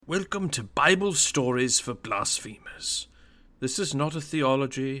Welcome to Bible Stories for Blasphemers. This is not a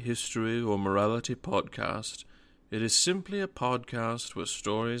theology, history, or morality podcast. It is simply a podcast where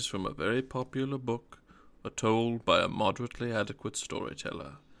stories from a very popular book are told by a moderately adequate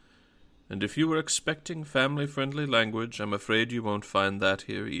storyteller. And if you were expecting family-friendly language, I'm afraid you won't find that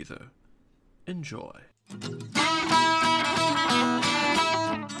here either. Enjoy.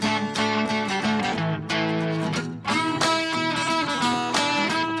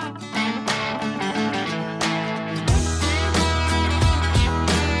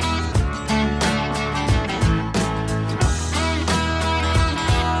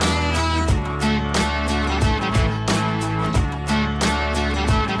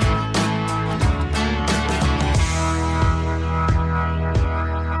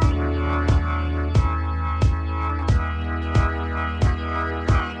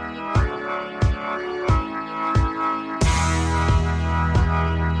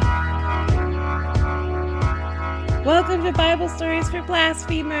 Welcome to Bible Stories for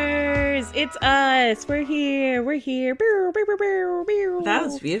Blasphemers. It's us. We're here. That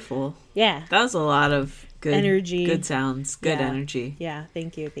was beautiful. Yeah. That was a lot of good energy. Good sounds. Good energy. Yeah.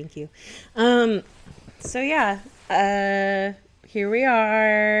 Thank you. Here we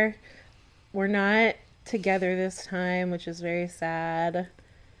are. We're not together this time, which is very sad.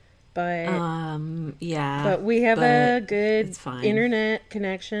 But we have a good internet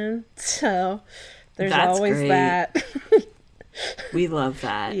connection. So there's always great. That. We love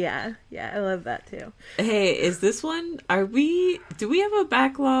that. Yeah, I love that too. Hey, is this one, do we have a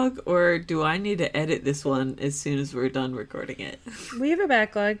backlog, or do I need to edit this one as soon as we're done recording it? We have a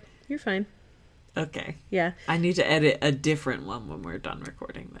backlog. You're fine. Okay. Yeah. I need to edit a different one when we're done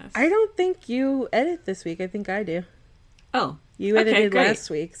recording this. I don't think you edit this week. I think I do. Oh. You edited last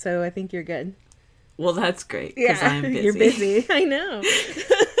week, so I think you're good. Well, that's great, because I'm busy. You're busy. I know.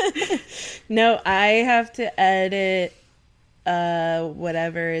 No, I have to edit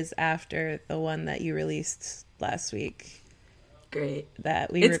whatever is after the one that you released last week. Great.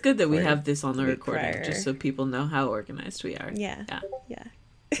 It's good that we have this on the recording, prior. just so people know how organized we are. Yeah.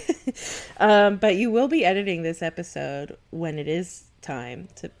 But you will be editing this episode when it is time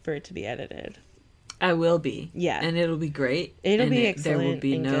for it to be edited. I will be. Yeah. And it'll be great. It'll be excellent. There will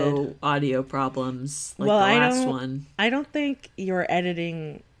be and no good. audio problems like the last one. I don't think your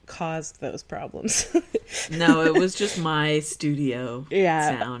editing caused those problems. No, it was just my studio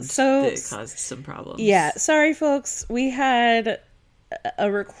sound that caused some problems. Yeah. Sorry, folks. We had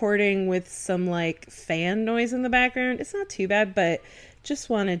a recording with some fan noise in the background. It's not too bad, but just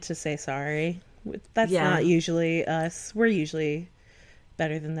wanted to say sorry. That's not usually us. We're usually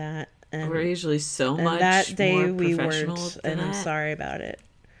better than that. And we're usually so much that day more we professional weren't, than and I'm that. sorry about it.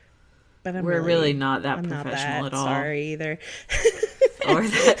 But we're really not that I'm professional not that at all. Sorry either. Or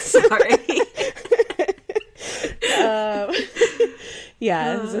that sorry.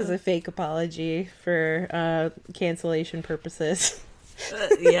 This is a fake apology for cancellation purposes.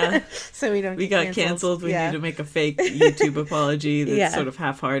 So we don't. We got canceled. We need to make a fake YouTube apology that's sort of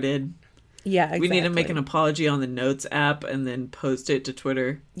half-hearted. Yeah, exactly. We need to make an apology on the Notes app and then post it to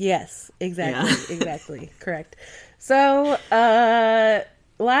Twitter. Yes, exactly. Yeah. Exactly. Correct. So,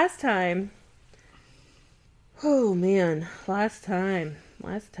 last time. Oh, man. Last time.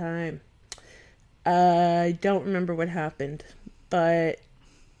 I don't remember what happened, but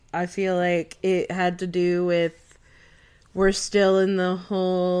I feel like it had to do with we're still in the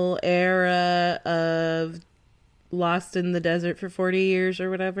whole era of Lost in the Desert for 40 years or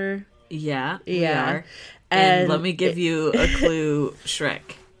whatever. Yeah, we are. And let me give you a clue,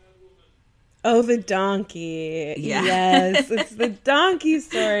 Shrek. Oh, the donkey. Yeah. Yes, it's the donkey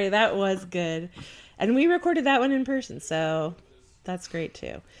story. That was good. And we recorded that one in person, so that's great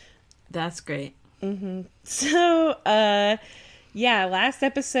too. That's great. Mm-hmm. So, last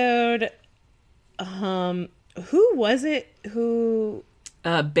episode, who was it who...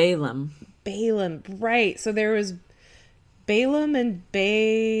 Balaam. Balaam, right. So there was Balaam and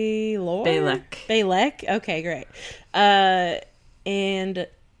Balak. Okay, great. And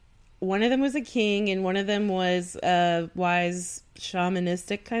one of them was a king, and one of them was a wise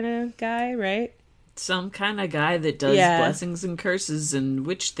shamanistic kind of guy, right? Some kind of guy that does blessings and curses and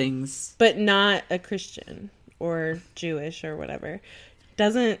witch things. But not a Christian or Jewish or whatever.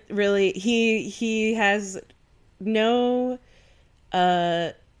 Doesn't really... He has no,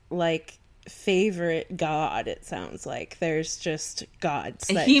 favorite god, it sounds like. There's just gods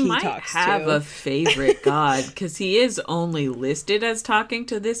that he might talks have to. a favorite god, because he is only listed as talking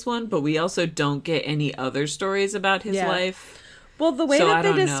to this one, but we also don't get any other stories about his life. Well, the way that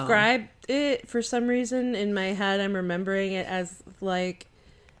they describe it, for some reason, in my head, I'm remembering it as,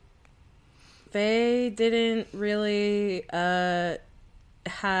 They didn't really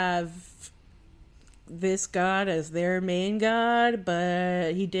have this god as their main god,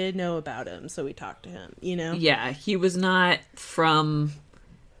 but he did know about him, so we talked to him, you know? Yeah, he was not from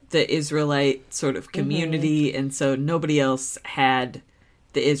the Israelite sort of community, and so nobody else had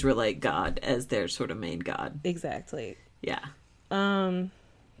the Israelite god as their sort of main god. Exactly. Yeah.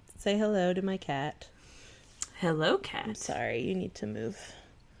 Say hello to my cat. Hello, cat. I'm sorry, you need to move.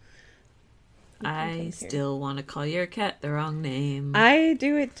 I still want to call your cat the wrong name. I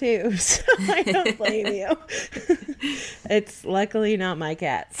do it too, so I don't blame you. It's luckily not my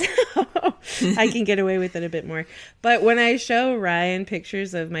cat, so I can get away with it a bit more. But when I show Ryan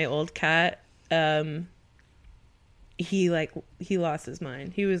pictures of my old cat, he lost his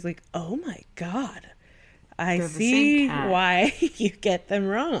mind. He was like, "Oh my God, I see why you get them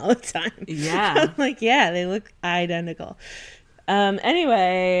wrong all the time." Yeah. I'm like, yeah, they look identical.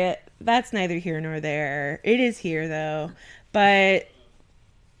 Anyway, that's neither here nor there. It is here, though. But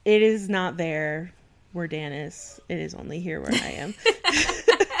it is not there where Dan is. It is only here where I am.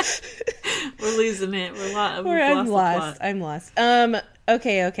 We're losing it. I'm lost.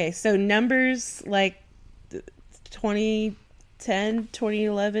 Okay. So numbers like 2010,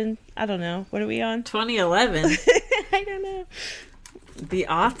 2011. I don't know. What are we on? 2011? I don't know. The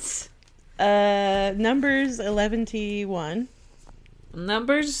aughts? Numbers 11 to 1.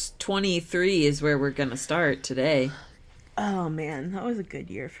 Numbers 23 is where we're going to start today. Oh, man. That was a good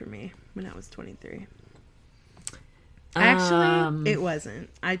year for me when I was 23. Actually, it wasn't.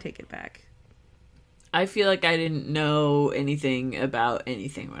 I take it back. I feel like I didn't know anything about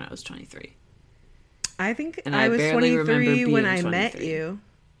anything when I was 23. I think I was 23 when I met you.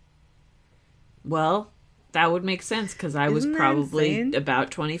 Well, that would make sense because I was probably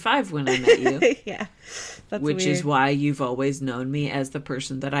about 25 when I met you. Yeah. That's which weird. is why you've always known me as the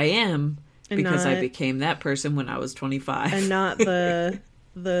person that I am. Because I became that person when I was 25. And not the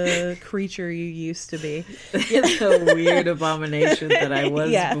creature you used to be. The weird abomination that I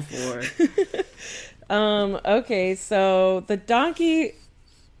was before. Okay, so the donkey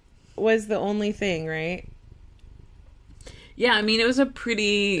was the only thing, right? Yeah, I mean, it was a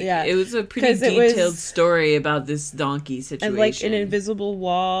pretty detailed story about this donkey situation. And like an invisible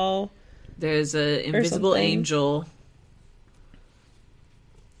wall. There's an invisible angel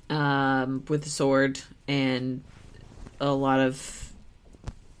with a sword and a lot of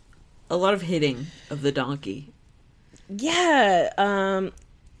hitting of the donkey. Yeah,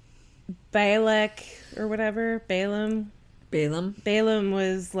 Balak or whatever, Balaam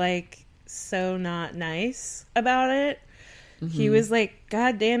was like so not nice about it. Mm-hmm. He was like,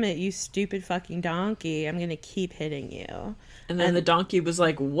 "God damn it, you stupid fucking donkey! I'm gonna keep hitting you." And then the donkey was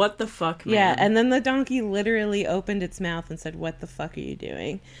like, "What the fuck, man?" Yeah, and then the donkey literally opened its mouth and said, "What the fuck are you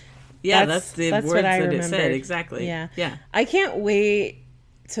doing?" Yeah, that's the words that it said. Exactly. Yeah. Yeah. I can't wait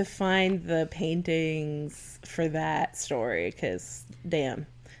to find the paintings for that story because, damn,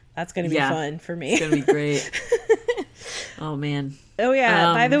 that's going to be fun for me. It's going to be great. Oh, man. Oh,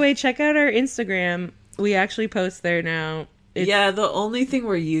 yeah. By the way, check out our Instagram. We actually post there now. The only thing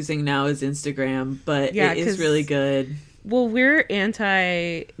we're using now is Instagram, but it is really good. Well, we're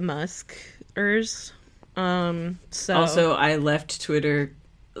anti-Muskers. So also, I left Twitter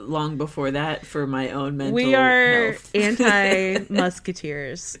long before that for my own mental health. We are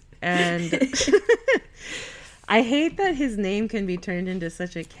anti-Musketeers. And I hate that his name can be turned into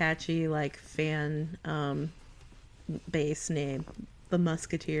such a catchy, like, fan base name. The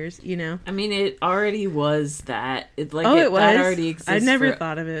Musketeers, you know? I mean, it already was that. It was? That already exists. I never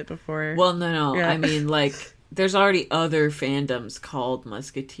thought of it before. Well, no. Yeah. I mean, like, there's already other fandoms called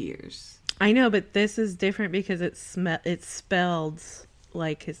Musketeers. I know, but this is different because it's spelled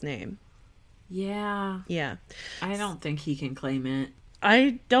like his name. Yeah. Yeah. I don't think he can claim it.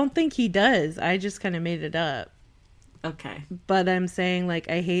 I don't think he does. I just kind of made it up. Okay. But I'm saying, like,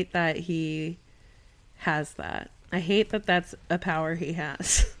 I hate that he has that. I hate that that's a power he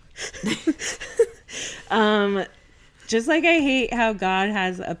has. Just like I hate how God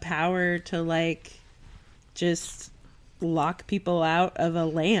has a power to, like, just lock people out of a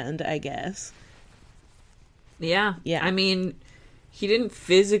land, I guess. Yeah. Yeah. I mean, he didn't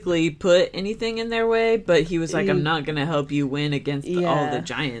physically put anything in their way, but he was like, I'm not going to help you win against all the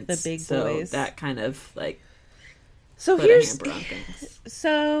giants. The big boys. So that kind of, like, so put a hamper on things.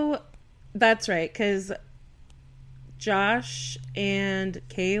 So that's right, because Josh and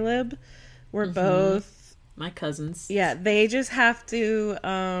Caleb were both my cousins. Yeah, they just have to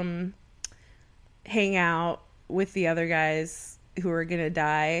hang out with the other guys who are going to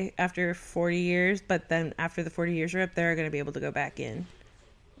die after 40 years, but then after the 40 years are up, they're going to be able to go back in.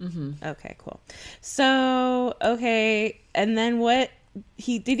 Mm-hmm. Okay, cool. So, okay, and then what?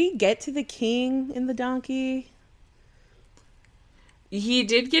 Did he get to the king in the donkey? He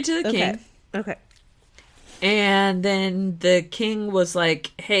did get to the king. Okay. And then the king was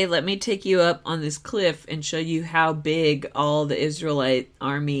like, hey, let me take you up on this cliff and show you how big all the Israelite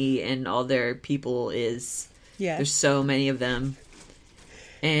army and all their people is. Yeah. There's so many of them.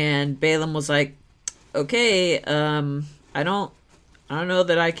 And Balaam was like, okay, I don't know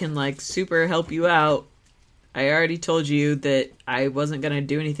that I can, like, super help you out. I already told you that I wasn't going to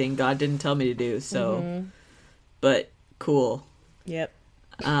do anything God didn't tell me to do, so. But, cool. Yep.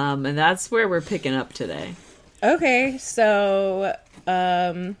 And that's where we're picking up today. Okay, so,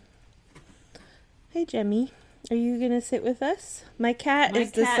 hey, Jemmy, are you going to sit with us? My cat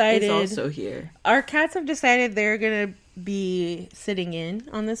is also here. Our cats have decided they're going to be sitting in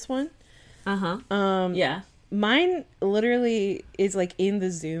on this one. Yeah. Mine literally is like in the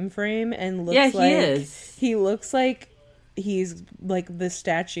Zoom frame and looks like he looks like he's like the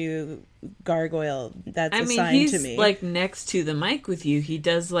statue gargoyle that's assigned to me. He's like next to the mic with you. He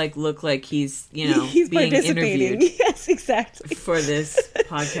does like look like he's he's being participating. interviewed. Yes, exactly. For this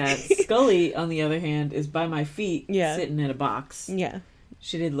podcast. Scully, on the other hand, is by my feet, sitting in a box. Yeah.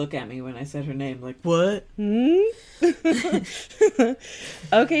 She did look at me when I said her name, like, what?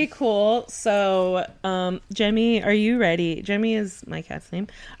 Okay, cool. So, Jemmy, are you ready? Jemmy is my cat's name.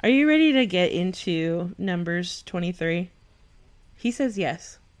 Are you ready to get into Numbers 23? He says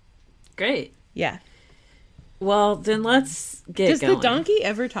yes. Great. Yeah. Well, then let's get going. Does the donkey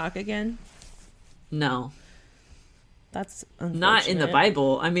ever talk again? No. That's unfortunate. Not in the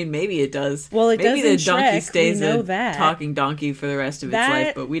Bible. I mean, maybe it does. Well, it maybe does in the donkey Shrek. stays we know a that. talking donkey for the rest of its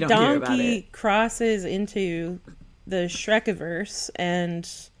life, but we don't hear about it. Donkey crosses into the Shrekiverse, and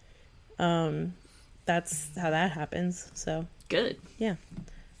that's how that happens. So good. Yeah.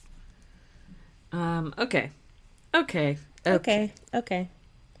 Okay.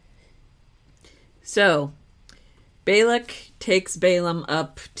 So, Balak takes Balaam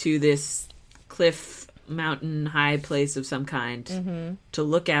up to this cliff, mountain, high place of some kind to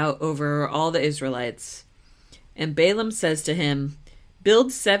look out over all the Israelites. And Balaam says to him,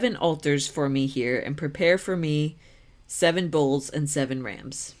 build 7 altars for me here and prepare for me 7 bulls and 7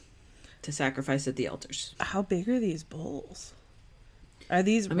 rams to sacrifice at the altars. How big are these bulls? Are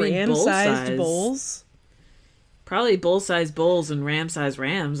these ram-sized bulls? Probably bull-sized bulls and ram-sized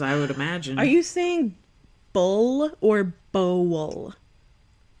rams, I would imagine. Are you saying bull or bowl?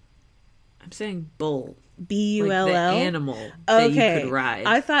 I'm saying bull. B-U-L-L? Like the animal that you could ride.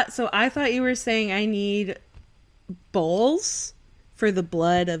 I thought you were saying I need bulls for the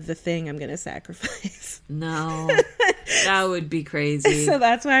blood of the thing I'm going to sacrifice. No. That would be crazy. So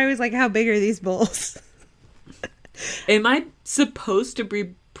that's why I was like, how big are these bulls? Am I supposed to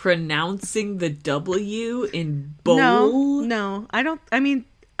be pronouncing the W in bowl? No.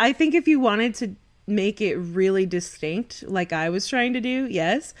 I think if you wanted to make it really distinct like I was trying to do,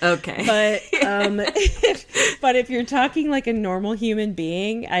 yes. Okay. But but if you're talking like a normal human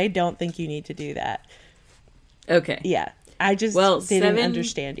being, I don't think you need to do that. Okay. Yeah. I just didn't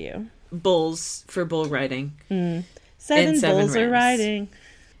understand you. Bulls for bull riding. 7 bulls rams. are riding.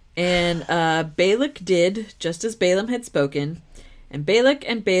 And Balak did just as Balaam had spoken. And Balak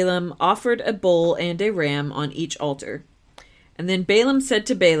and Balaam offered a bull and a ram on each altar. And then Balaam said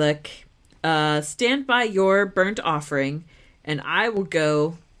to Balak, stand by your burnt offering, and I will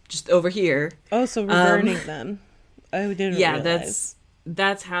go just over here. Oh, so we're burning them. I didn't realize.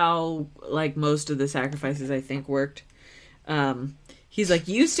 That's how, like, most of the sacrifices, I think, worked. He's like,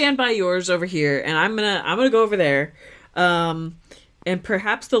 you stand by yours over here, and I'm gonna go over there. And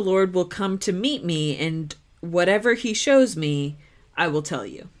perhaps the Lord will come to meet me, and whatever he shows me, I will tell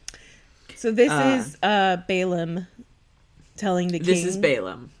you. So this is Balaam telling the king. This is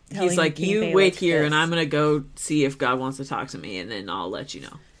Balaam. He's like, you Balak wait here, and I'm going to go see if God wants to talk to me, and then I'll let you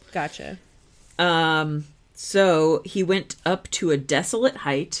know. Gotcha. So he went up to a desolate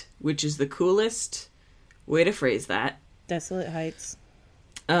height, which is the coolest way to phrase that. Desolate heights.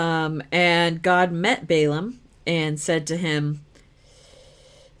 And God met Balaam and said to him,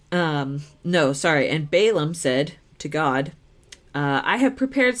 and Balaam said to God, I have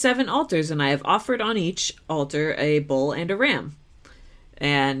prepared 7 altars, and I have offered on each altar a bull and a ram.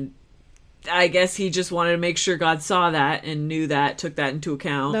 And I guess he just wanted to make sure God saw that and knew that, took that into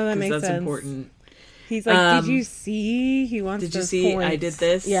account. No, that makes that's sense. Important. He's like, did you see? He wants Did you see points. I did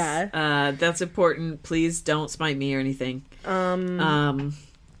this? Yeah. That's important. Please don't smite me or anything.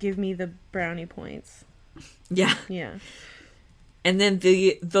 Give me the brownie points. Yeah. Yeah. And then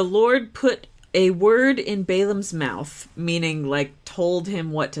the Lord put a word in Balaam's mouth, meaning like told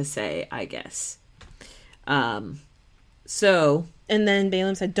him what to say, I guess. So. And then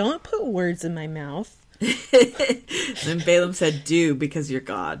Balaam said, "Don't put words in my mouth." Then Balaam said, "Do, because you're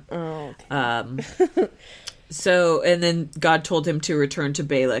God." Oh. Okay. So, and then God told him to return to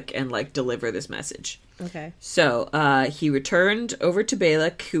Balak and like deliver this message. Okay. So, he returned over to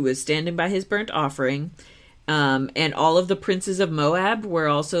Balak, who was standing by his burnt offering. And all of the princes of Moab were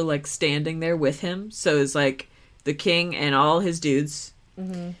also like standing there with him. So it's like the king and all his dudes.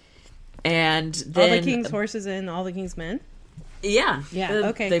 Mm-hmm. And then all the king's horses and all the king's men. Yeah.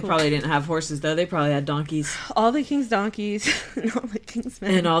 Okay. They cool. probably didn't have horses though. They probably had donkeys. All the king's donkeys and all the king's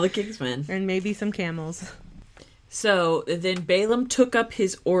men. And all the king's men. And maybe some camels. So then Balaam took up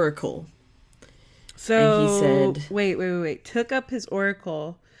his oracle. So and he said, wait. Took up his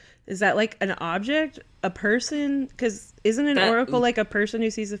oracle. Is that like an object? A person? Because isn't an oracle like a person who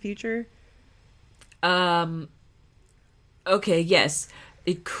sees the future? Okay, yes.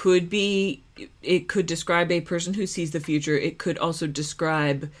 It could be, it could describe a person who sees the future. It could also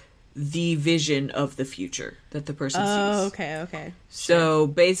describe the vision of the future that the person sees. Oh, okay. So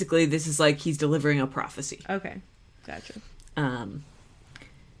basically this is like he's delivering a prophecy. Okay, gotcha.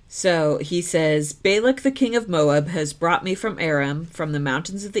 So he says, Balak the king of Moab has brought me from Aram, from the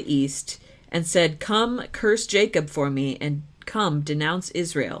mountains of the east, and said, "Come, curse Jacob for me, and come, denounce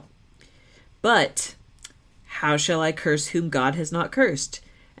Israel. But how shall I curse whom God has not cursed?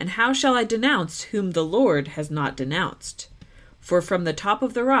 And how shall I denounce whom the Lord has not denounced? For from the top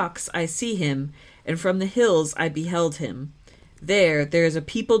of the rocks I see him, and from the hills I beheld him. There is a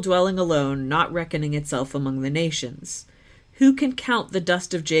people dwelling alone, not reckoning itself among the nations. Who can count the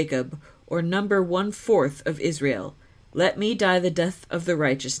dust of Jacob, or number 1/4 of Israel? Let me die the death of the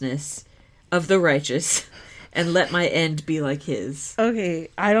righteous, and let my end be like his." Okay,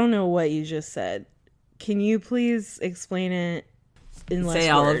 I don't know what you just said. Can you please explain it in less Say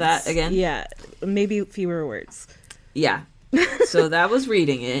words? all of that again? Yeah, maybe fewer words. Yeah. So that was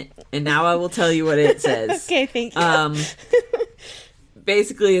reading it, and now I will tell you what it says. Okay, thank you.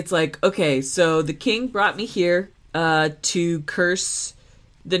 Basically, it's like, okay, so the king brought me here to curse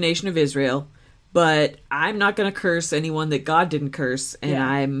the nation of Israel, but I'm not going to curse anyone that God didn't curse,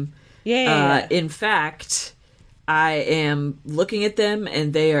 and in fact, I am looking at them,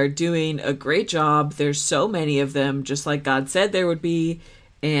 and they are doing a great job. There's so many of them, just like God said there would be,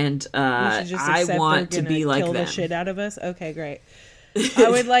 and I want to be like them. Kill the shit out of us? Okay, great. I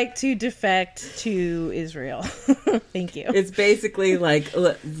would like to defect to Israel. Thank you. It's basically like,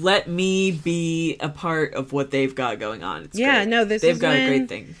 let me be a part of what they've got going on. It's great. No, they've got a great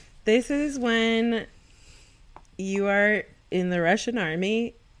thing. This is when you are in the Russian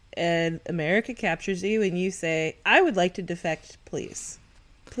army and America captures you and you say, "I would like to defect, please.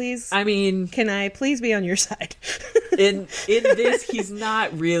 Please." I mean, can I please be on your side? in this, he's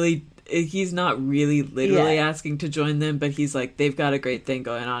not really literally asking to join them, but he's like, they've got a great thing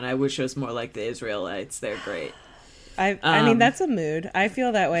going on. I wish it was more like the Israelites. They're great. I mean, that's a mood. I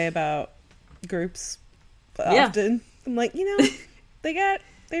feel that way about groups often. I'm like,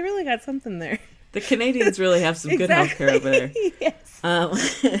 they really got something there. The Canadians really have some good healthcare over there. Yes.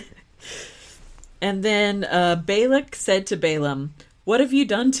 And then Balak said to Balaam, "What have you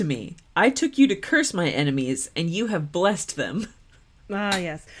done to me? I took you to curse my enemies, and you have blessed them." Ah,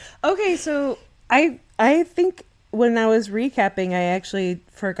 yes. Okay, so I think when I was recapping, I actually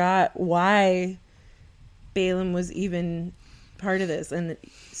forgot why Balaam was even part of this. And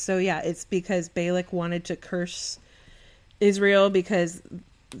so, it's because Balak wanted to curse Israel because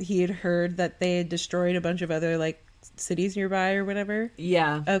he had heard that they had destroyed a bunch of other, like, cities nearby or whatever.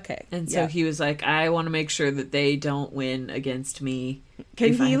 Yeah. Okay. And so he was like, I want to make sure that they don't win against me I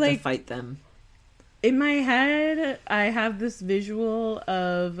have to fight them. In my head, I have this visual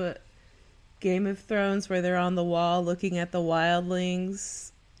of Game of Thrones where they're on the wall looking at the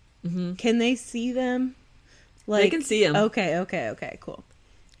wildlings. Mm-hmm. Can they see them? They can see them. Okay, cool.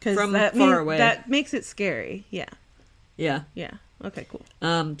 From far away. That makes it scary. Yeah. Yeah. Okay, cool.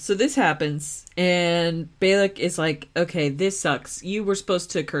 So this happens, and Balak is like, okay, this sucks. You were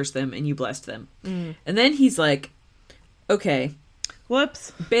supposed to curse them, and you blessed them. Mm. And then he's like, okay.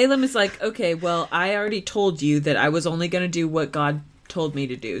 Whoops. Balaam is like, okay, well, I already told you that I was only going to do what God told me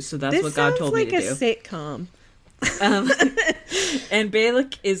to do, so that's what God told me to do. This sounds like a sitcom. And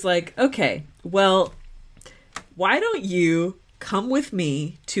Balak is like, okay, well, why don't you come with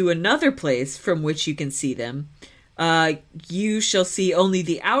me to another place from which you can see them? You shall see only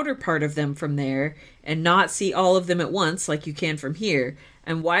the outer part of them from there, and not see all of them at once like you can from here.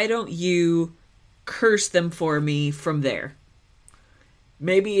 And why don't you curse them for me from there?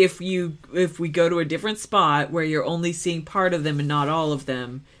 maybe if we go to a different spot where you're only seeing part of them and not all of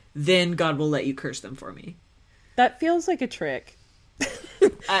them, then God will let you curse them for me. That feels like a trick.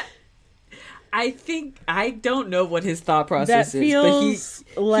 I don't know what his thought process is,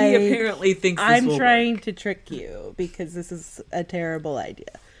 but he apparently thinks this I'm will trying work. to trick you because this is a terrible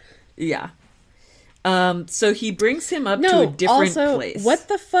idea. Yeah. So he brings him up to a different place. What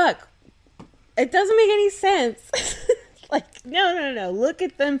the fuck? It doesn't make any sense. Like, no. Look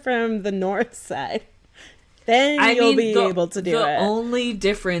at them from the north side. Then you'll be able to do it. The only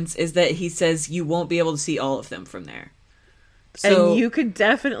difference is that he says you won't be able to see all of them from there. So, and you could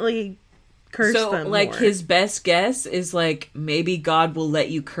definitely curse them like, more. his best guess is, like, maybe God will let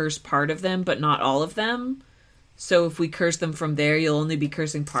you curse part of them, but not all of them. So if we curse them from there, you'll only be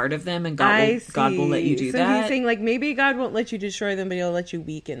cursing part of them, and God will let you do that. So he's saying, like, maybe God won't let you destroy them, but he'll let you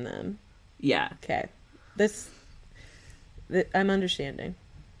weaken them. Yeah. Okay. I'm understanding.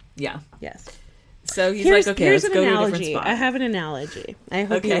 Yeah. Yes. So he's like, okay, let's go to a different spot. I have an analogy. I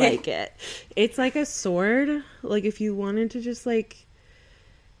hope you like it. It's like a sword. Like, if you wanted to just, like...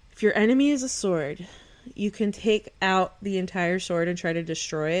 If your enemy is a sword, you can take out the entire sword and try to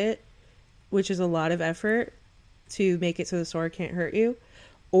destroy it, which is a lot of effort to make it so the sword can't hurt you.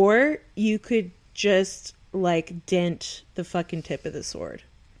 Or you could just, like, dent the fucking tip of the sword.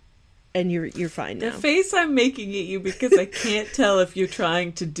 And you're fine now. The face I'm making at you because I can't tell if you're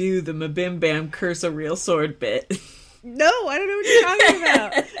trying to do the Mabim Bam curse a real sword bit. No, I don't know what you're talking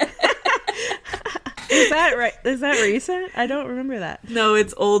about. Is that right? Is that recent? I don't remember that. No,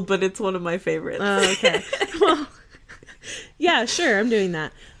 it's old, but it's one of my favorites. Oh, okay. Well, yeah, sure, I'm doing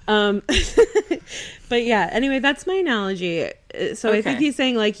that. But yeah, anyway, that's my analogy. So okay. I think he's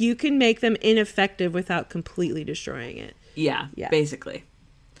saying, like, you can make them ineffective without completely destroying it. Yeah, basically.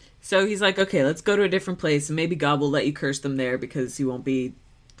 So he's like, okay, let's go to a different place, and maybe God will let you curse them there because you won't be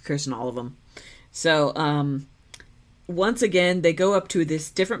cursing all of them. So, once again, they go up to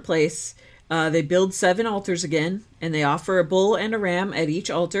this different place. They build 7 altars again, and they offer a bull and a ram at each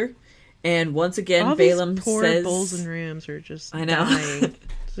altar. And once again, all Balaam these poor says... bulls and rams are just I know. dying.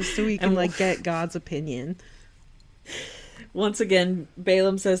 Just so we can, like, get God's opinion. Once again,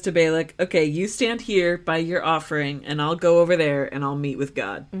 Balaam says to Balak, okay, you stand here by your offering, and I'll go over there, and I'll meet with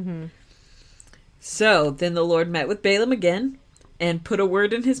God. Mm-hmm. So, then the Lord met with Balaam again, and put a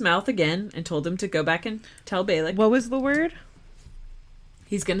word in his mouth again, and told him to go back and tell Balak. What was the word?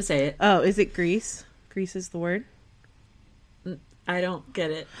 He's going to say it. Oh, is it Grease? Grease is the word? I don't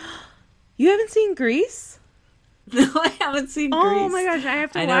get it. You haven't seen Grease? No, I haven't seen Grease. Oh my gosh, I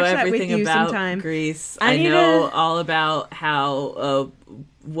have to watch that with you sometime. Grease. I know all about how a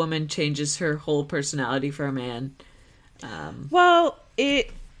woman changes her whole personality for a man. Well,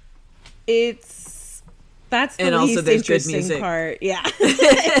 that's the least interesting part. Yeah,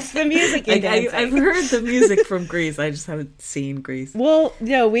 it's the music. Like, I've heard the music from Grease. I just haven't seen Grease. Well,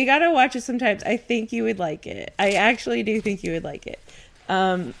 no, we gotta watch it sometimes. I think you would like it. I actually do think you would like it.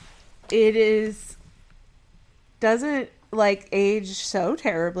 It doesn't like age so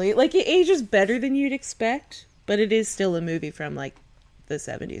terribly. Like, it ages better than you'd expect, but it is still a movie from like the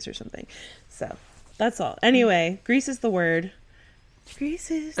 70s or something. So that's all. Anyway, Grease is the word. Grease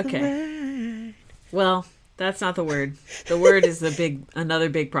is the word. Well, that's not the word. The word is another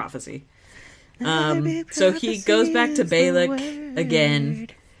big prophecy. So he goes back to Balak again,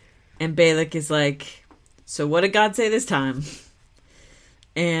 and Balak is like, so what did God say this time?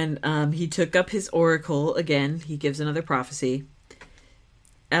 And he took up his oracle again. He gives another prophecy.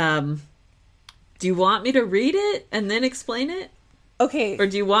 Do you want me to read it and then explain it? Okay. Or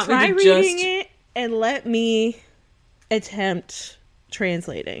do you want me to try reading it and let me attempt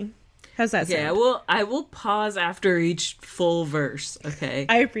translating? How's that sound? Yeah, I will pause after each full verse, okay?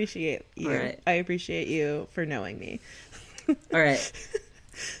 I appreciate you. All right. I appreciate you for knowing me. All right.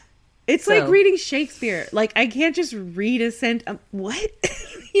 It's like reading Shakespeare. Like, I can't just read a sentence. What?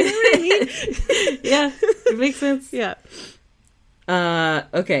 You know what I mean? Yeah, it makes sense. Yeah.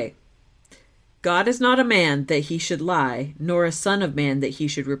 Okay. God is not a man that he should lie, nor a son of man that he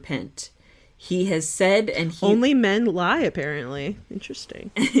should repent. He has said, and he... Only men lie, apparently.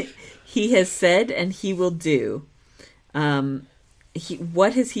 Interesting. He has said, and he will do.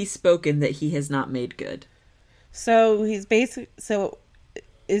 What has he spoken that he has not made good? So is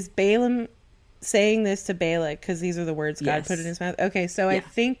Balaam saying this to Balak because these are the words God put in his mouth? Okay, so yeah. I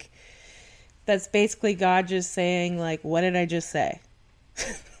think that's basically God just saying, like, what did I just say?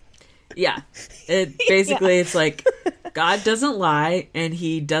 Yeah. It's like, God doesn't lie, and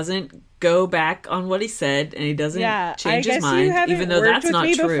he doesn't go back on what he said, and he doesn't change his mind, even though that's not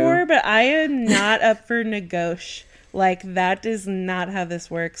true. Before, but I am not up for negotiation Like, that is not how this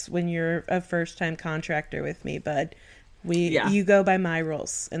works when you're a first-time contractor with me, bud. You go by my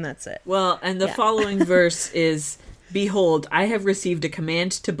rules, and that's it. Well, and the following verse is, "Behold, I have received a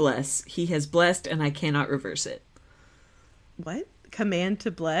command to bless. He has blessed, and I cannot reverse it." What? Command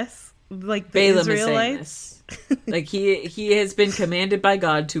to bless? Like the Balaam Israelites? is saying this. Like, he has been commanded by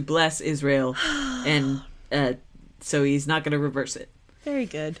God to bless Israel, and so he's not going to reverse it. Very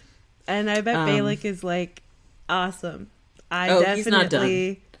good. And I bet Balak is like, awesome. He's not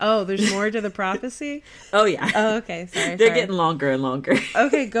done. Oh, there's more to the prophecy? Oh, yeah. Oh, okay. Sorry. They're getting longer and longer.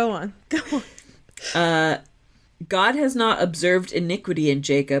 Okay, go on. Go on. God has not observed iniquity in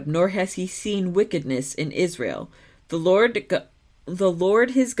Jacob, nor has he seen wickedness in Israel. The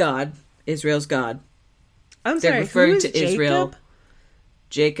Lord his God, Israel's God. I'm They're sorry, referring who is to Jacob? Israel.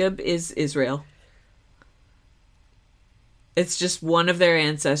 Jacob is Israel. It's just one of their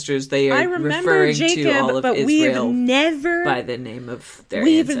ancestors. They are referring Jacob, to all of but Israel we've never, by the name of their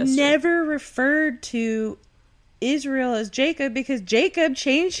ancestor. We've never referred to Israel as Jacob because Jacob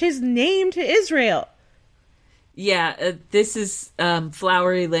changed his name to Israel. Yeah, this is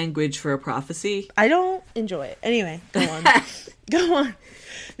flowery language for a prophecy. I don't enjoy it. Anyway, go on. Go on.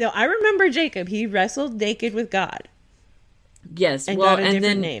 No, I remember Jacob. He wrestled naked with God. Yes, and got a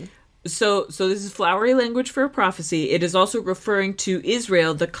different name. So this is flowery language for a prophecy. It is also referring to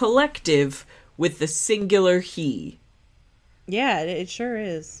Israel, the collective, with the singular he. Yeah, it sure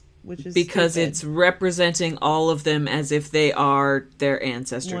is. Which is because stupid. It's representing all of them as if they are their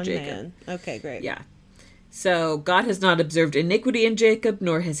ancestor One Jacob. Man. Okay, great. Yeah. So God has not observed iniquity in Jacob,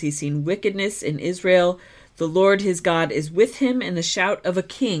 nor has he seen wickedness in Israel. The Lord his God is with him, and the shout of a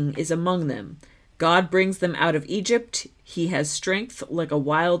king is among them. God brings them out of Egypt. He has strength like a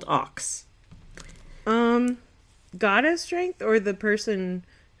wild ox. God has strength, or the person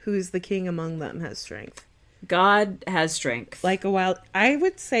who's the king among them has strength? God has strength. Like a wild... I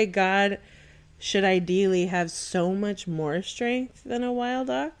would say God should ideally have so much more strength than a wild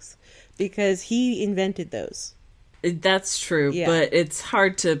ox, because he invented those. That's true, but it's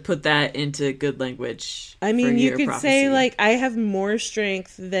hard to put that into good language. I mean, you could prophecy. say, like, I have more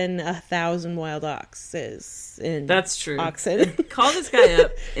strength than 1,000 wild oxes. That's true. Oxen. Call this guy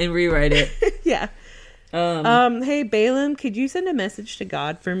up and rewrite it. Yeah. Hey, Balaam, could you send a message to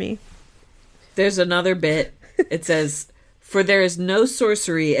God for me? There's another bit. It says, "For there is no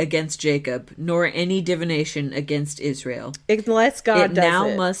sorcery against Jacob, nor any divination against Israel." Unless God does now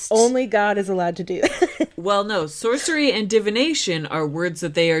it. Must... Only God is allowed to do that. Well, no. Sorcery and divination are words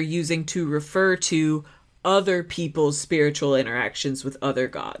that they are using to refer to other people's spiritual interactions with other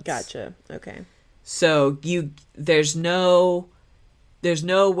gods. Gotcha. Okay. So there's no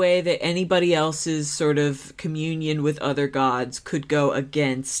way that anybody else's sort of communion with other gods could go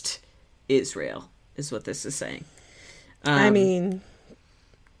against Israel, is what this is saying. I mean,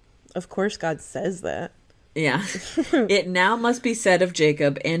 of course God says that. Yeah. "It now must be said of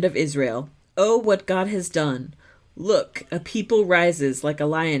Jacob and of Israel, oh, what God has done. Look, a people rises like a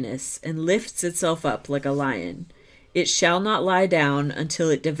lioness and lifts itself up like a lion. It shall not lie down until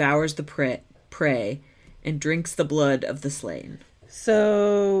it devours the prey and drinks the blood of the slain."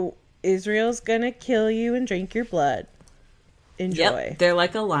 So Israel's gonna kill you and drink your blood. Enjoy. Yep, they're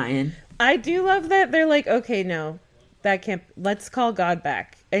like a lion. I do love that they're like, okay, no, that can't. Let's call God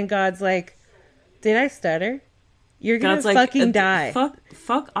back, and God's like, "Did I stutter? You're gonna God's like, fucking die.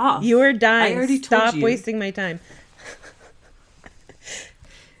 Fuck off. You are dying. I already told Stop you. wasting my time."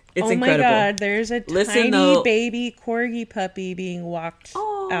 It's oh incredible. my God! There's a tiny baby corgi puppy being walked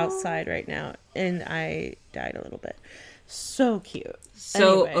outside right now, and I died a little bit. So cute.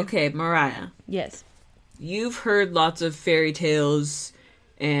 So, anyway. okay, Mariah. Yes. You've heard lots of fairy tales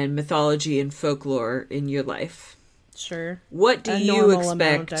and mythology and folklore in your life. Sure. What do you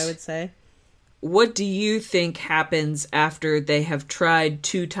expect? Amount, I would say. What do you think happens after they have tried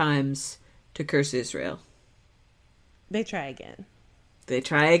 2 times to curse Israel? They try again. They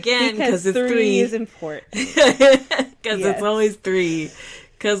try again because it's 3 is important. Because it's always 3.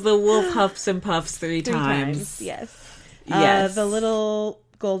 Because the wolf huffs and puffs 3 times. Yes. Yes. The little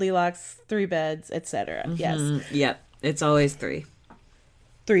Goldilocks, 3 beds, etc. Mm-hmm. Yes. Yep. It's always 3.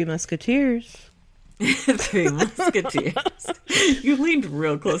 3 Musketeers. 3 Musketeers. You leaned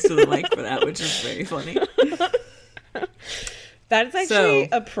real close to the mic for that, which is very funny. That's actually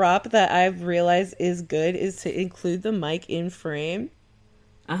a prop that I've realized is good, is to include the mic in frame.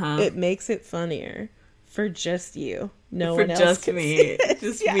 Uh-huh. It makes it funnier for just you. No for one else just can me. see it.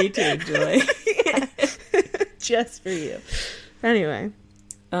 Just me to enjoy. Just for you. Anyway.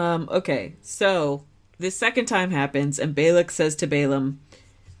 Okay, so the second time happens, and Balak says to Balaam,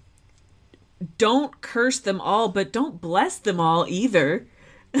 don't curse them all, but don't bless them all either.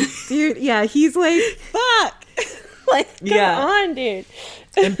 Dude, yeah, he's like, fuck. Like, come on, dude.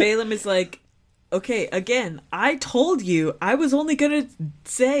 And Balaam is like, okay, again, I told you I was only going to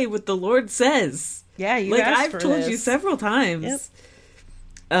say what the Lord says. Yeah, you like, asked I've for told this. you several times.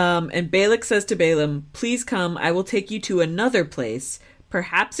 Yep. And Balak says to Balaam, please come, I will take you to another place.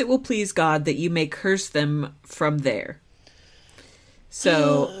 Perhaps it will please God that you may curse them from there.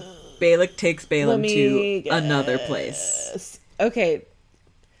 So Balak takes Balaam to another place. Okay.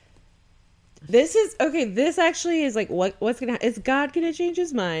 This actually is like, what's gonna happen? Is God gonna change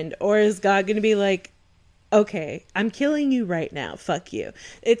his mind? Or is God gonna be like, okay, I'm killing you right now, fuck you?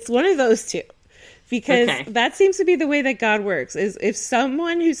 It's one of those two. Because that seems to be the way that God works, is if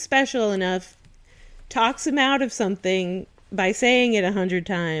someone who's special enough talks him out of something by saying it 100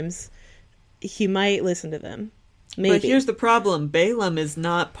 times, he might listen to them. Maybe. But here's the problem. Balaam is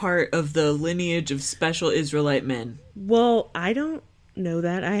not part of the lineage of special Israelite men. Well, I don't know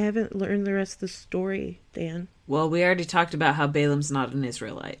that. I haven't learned the rest of the story, Dan. Well, we already talked about how Balaam's not an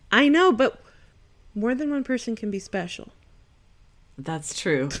Israelite. I know, but more than one person can be special. That's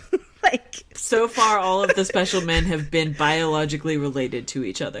true. Like, so far, all of the special men have been biologically related to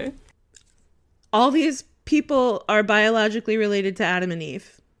each other. All these people are biologically related to Adam and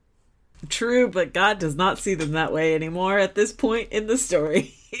Eve. True, but God does not see them that way anymore at this point in the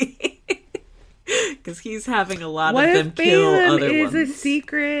story. Because he's having a lot of them kill other ones. What if Balaam is a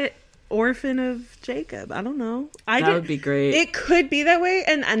secret orphan of Jacob? I don't know. That would be great. It could be that way,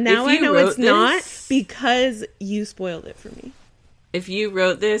 and now I know it's not because you spoiled it for me. If you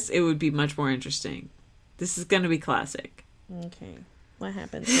wrote this, it would be much more interesting. This is going to be classic. Okay. What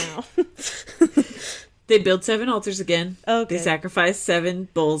happens now? They build 7 altars again. Okay. They sacrifice 7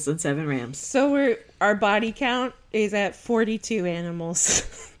 bulls and 7 rams. So our body count is at 42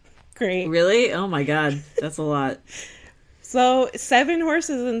 animals. Great. Really? Oh my god. That's a lot. So 7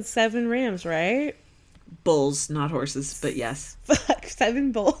 horses and 7 rams, right? Bulls, not horses, but yes. Fuck,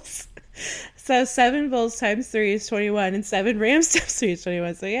 7 bulls. So 7 bulls times 3 is 21, and 7 rams times 3 is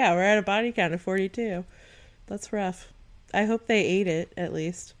 21. So yeah, we're at a body count of 42. That's rough. I hope they ate it, at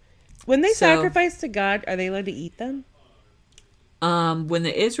least. When they sacrifice to God, are they allowed to eat them? When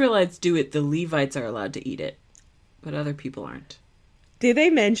the Israelites do it, the Levites are allowed to eat it, but other people aren't. Did they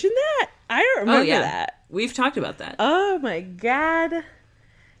mention that? I don't remember that. We've talked about that. Oh my god.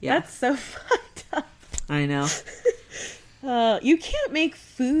 Yeah. That's so fucked up. I know. You can't make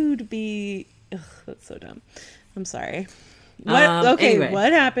food be... Ugh, that's so dumb. I'm sorry. Anyway.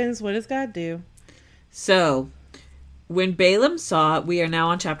 What happens? What does God do? So, when Balaam saw... We are now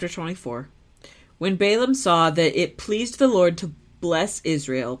on chapter 24. When Balaam saw that it pleased the Lord to bless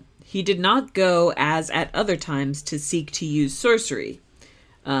Israel, he did not go as at other times to seek to use sorcery.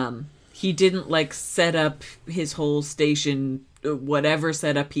 He didn't set up his whole station, whatever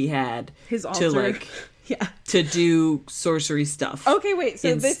setup he had, his altar. To do sorcery stuff. Okay, wait.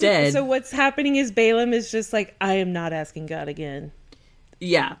 So so what's happening is Balaam is just like, I am not asking God again.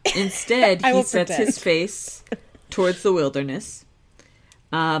 Yeah. Instead, he sets his face towards the wilderness,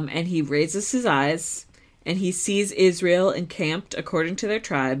 and he raises his eyes, and he sees Israel encamped according to their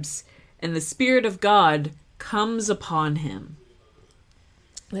tribes, and the Spirit of God comes upon him.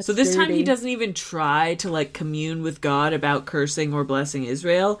 That's so this dirty. time he doesn't even try to commune with God about cursing or blessing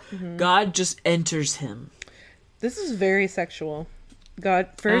Israel. Mm-hmm. God just enters him. This is very sexual. God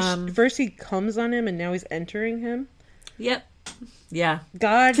first he comes on him and now he's entering him. Yep. Yeah.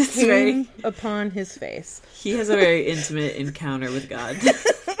 God came upon his face. He has a very intimate encounter with God.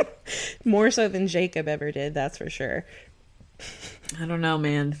 More so than Jacob ever did, that's for sure. I don't know,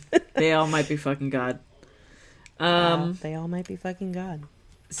 man. They all might be fucking God. They all might be fucking God.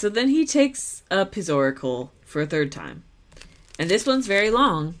 So then he takes up his oracle for a 3rd time. And this one's very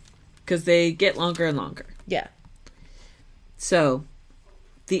long, because they get longer and longer. Yeah. So,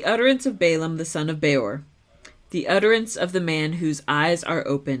 the utterance of Balaam the son of Beor, the utterance of the man whose eyes are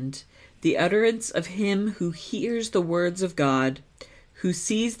opened, the utterance of him who hears the words of God, who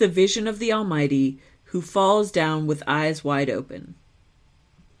sees the vision of the Almighty, who falls down with eyes wide open.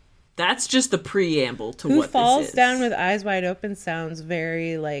 That's just the preamble to what this is. Who falls down with eyes wide open sounds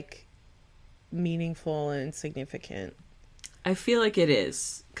very, meaningful and significant. I feel like it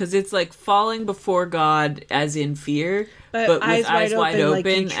is. Because it's falling before God as in fear, but with eyes wide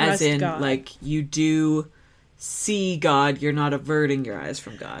open as in, God. You do see God, you're not averting your eyes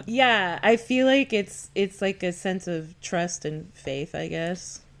from God. Yeah, I feel like it's a sense of trust and faith, I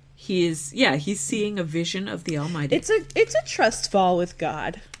guess. He's seeing a vision of the Almighty. It's a trust fall with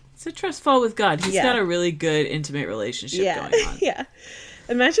God. It's a trust fall with God. He's got a really good intimate relationship going on. Yeah.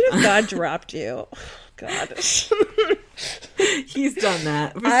 Imagine if God dropped you. God. He's done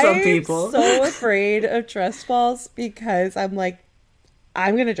that for some people. I'm so afraid of trust falls because I'm like,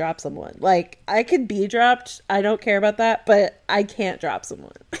 I'm going to drop someone. Like, I could be dropped. I don't care about that, but I can't drop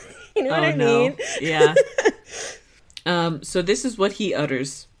someone. You know what I mean? Yeah. So this is what he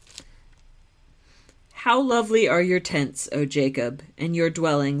utters. How lovely are your tents, O Jacob, and your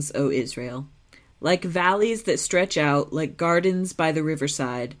dwellings, O Israel. Like valleys that stretch out, like gardens by the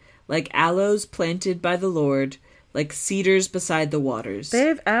riverside, like aloes planted by the Lord, like cedars beside the waters. They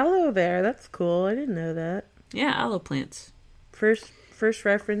have aloe there. That's cool. I didn't know that. Yeah, aloe plants. First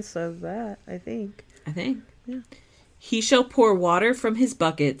reference of that, I think. Yeah. He shall pour water from his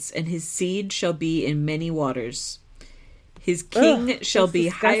buckets, and his seed shall be in many waters. His king shall be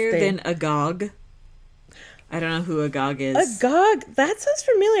disgusting. Higher than Agag. I don't know who Agag is. Agag? That sounds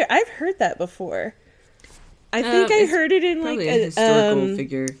familiar. I've heard that before. I think I heard it in like a historical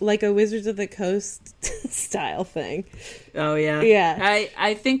figure, like a Wizards of the Coast style thing. Oh yeah, yeah.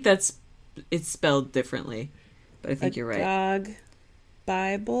 I think it's spelled differently, but I think you're right. Agag,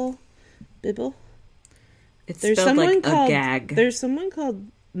 Bibble. There's spelled like Agag. There's someone called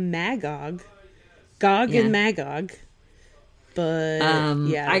Magog, Gog and Magog. But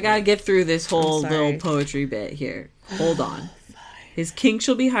I gotta get through this whole little poetry bit here. Hold on. His king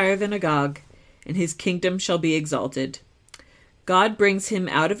shall be higher than Agag, and his kingdom shall be exalted. God brings him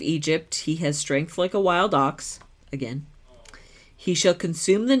out of Egypt. He has strength like a wild ox. Again. He shall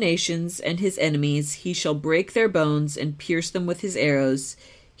consume the nations and his enemies. He shall break their bones and pierce them with his arrows.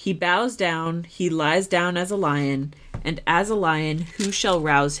 He bows down. He lies down as a lion. And as a lion, who shall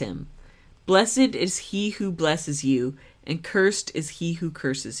rouse him? Blessed is he who blesses you, and cursed is he who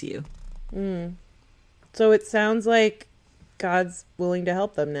curses you. So it sounds like God's willing to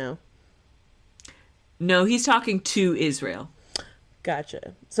help them now. No, he's talking to Israel.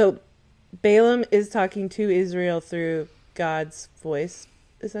 Gotcha. So Balaam is talking to Israel through God's voice,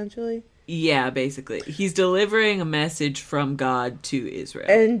 essentially? Yeah, basically. He's delivering a message from God to Israel.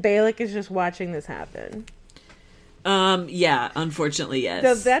 And Balak is just watching this happen. Yeah, unfortunately, yes.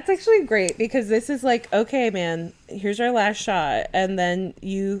 So that's actually great because this is like, okay, man, here's our last shot. And then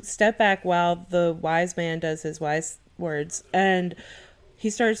you step back while the wise man does his wise words. And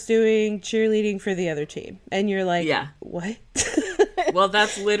he starts doing cheerleading for the other team. And you're like, what? Well,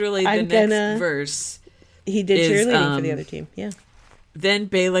 that's literally the next verse. He did cheerleading for the other team. Yeah. Then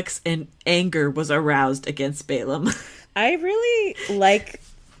Balak's anger was aroused against Balaam. I really like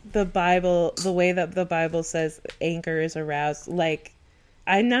the Bible, the way that the Bible says anger is aroused. Like,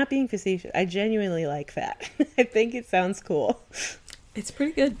 I'm not being facetious. I genuinely like that. I think it sounds cool. It's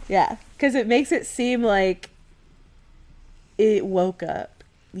pretty good. Yeah, because it makes it seem like it woke up.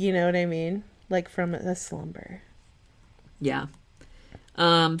 You know what I mean? Like from a slumber. Yeah.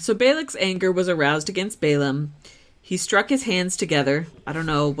 So Balak's anger was aroused against Balaam. He struck his hands together. I don't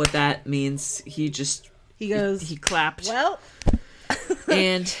know what that means. He goes. He clapped. Well.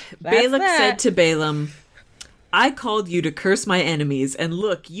 And Balak said to Balaam, I called you to curse my enemies, and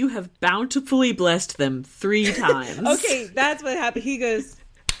look, you have bountifully blessed them 3 times. Okay, that's what happened. He goes,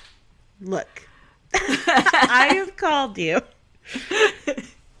 look, I have called you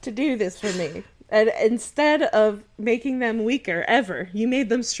to do this for me. And instead of making them weaker ever, you made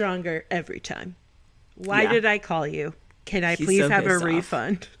them stronger every time. Why did I call you? Can I please have a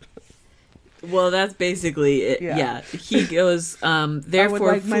refund? Well, that's basically it. Yeah. He goes,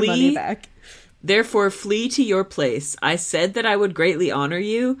 therefore my money back. Therefore flee to your place. I said that I would greatly honor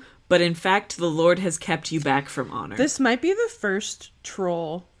you, but in fact the Lord has kept you back from honor. This might be the first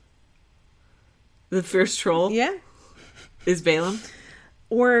troll. The first troll? Yeah. Is Balaam?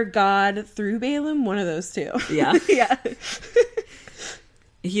 Or God through Balaam, one of those two. Yeah. Yeah.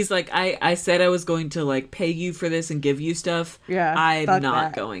 He's like, I said I was going to like pay you for this and give you stuff. Yeah. I'm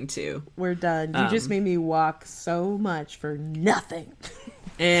not going to. We're done. You just made me walk so much for nothing.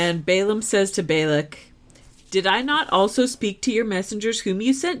 And Balaam says to Balak, did I not also speak to your messengers whom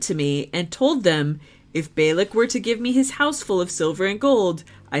you sent to me and told them, if Balak were to give me his house full of silver and gold,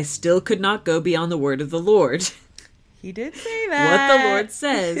 I still could not go beyond the word of the Lord. He did say that. What the Lord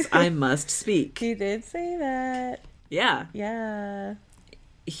says, I must speak. He did say that. Yeah. Yeah.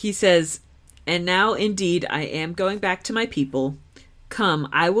 He says, and now indeed I am going back to my people. Come,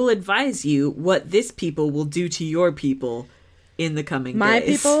 I will advise you what this people will do to your people in the coming days. My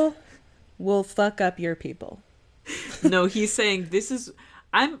people will fuck up your people. No, he's saying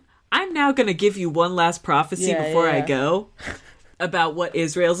I'm now going to give you one last prophecy before I go about what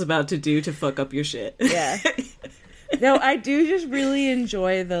Israel's about to do to fuck up your shit. Yeah. No, I do just really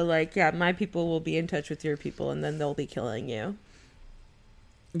enjoy the my people will be in touch with your people and then they'll be killing you.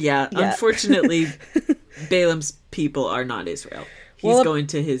 Yeah, unfortunately, Balaam's people are not Israel. He's going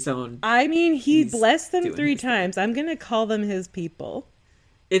to his own... I mean, he blessed them 3 times. I'm going to call them his people.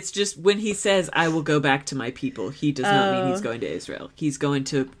 It's just when he says, I will go back to my people, he does not mean he's going to Israel. He's going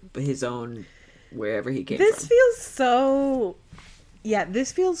to his own, wherever he came from. This feels so... Yeah,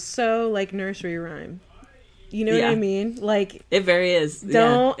 this feels so like nursery rhyme. You know what I mean? Like... It very is.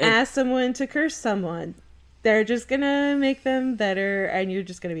 Don't ask someone to curse someone. They're just going to make them better, and you're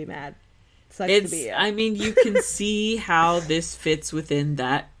just going to be mad. Sucks to be you. I mean, you can see how this fits within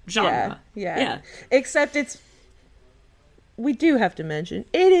that genre. Yeah. Except we do have to mention,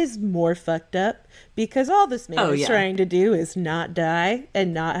 it is more fucked up because all this man is trying to do is not die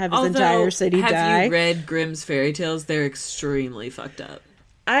and not have his entire city die. Have you read Grimm's fairy tales? They're extremely fucked up.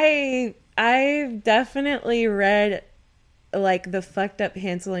 I've definitely read like the fucked up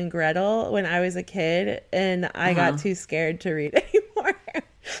Hansel and Gretel when I was a kid, and I got too scared to read anymore.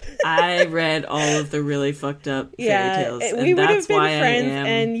 I read all of the really fucked up fairy tales. We would have been friends,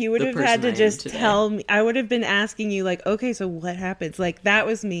 and you would have had to just tell me. I would have been asking you, like, okay, so what happens? Like, that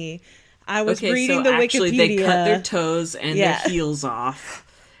was me. I was reading the Wikipedia. They cut their toes and their heels off,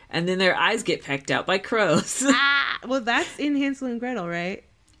 and then their eyes get pecked out by crows. Well, that's in Hansel and Gretel, right?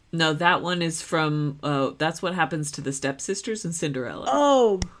 No, that one is from, that's what happens to the stepsisters in Cinderella.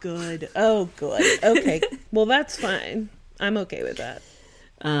 Oh, good. Okay. Well, that's fine. I'm okay with that.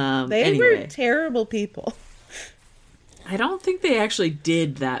 They were terrible people. I don't think they actually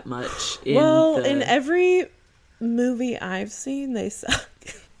did that much. In every movie I've seen, they suck.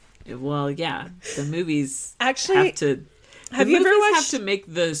 Well, yeah. The movies actually have you ever watched... have to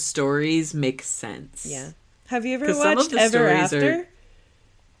make the stories make sense. Yeah. Have you ever watched Ever After?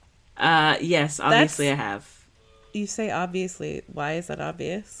 Yes, obviously I have. You say obviously. Why is that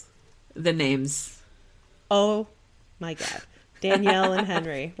obvious? The names. Oh my God. Danielle and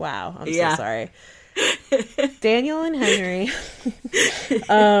Henry. Wow. I'm so sorry. Daniel and Henry.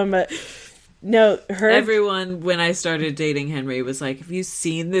 No, everyone when I started dating Henry was like, have you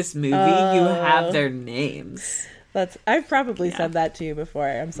seen this movie? You have their names. I've probably said that to you before.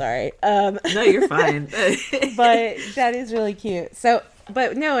 I'm sorry. No, you're fine. But that is really cute.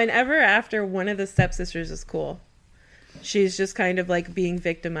 But no, and Ever After, one of the stepsisters is cool. She's just kind of like being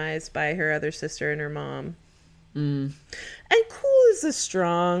victimized by her other sister and her mom. And cool is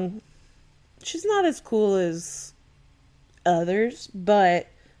strong. She's not as cool as others, but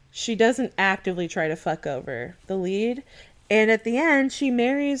she doesn't actively try to fuck over the lead. And at the end, she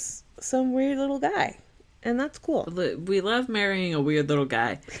marries some weird little guy. And that's cool. We love marrying a weird little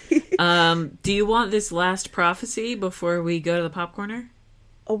guy. Do you want this last prophecy before we go to the popcorner?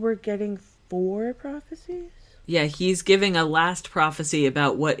 Oh, we're getting 4 prophecies? Yeah, he's giving a last prophecy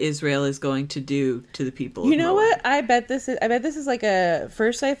about what Israel is going to do to the people. You know what? I bet this is like a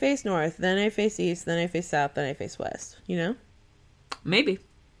first I face north, then I face east, then I face south, then I face west. You know? Maybe.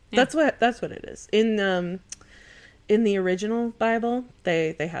 Yeah. That's what it is. In the original Bible,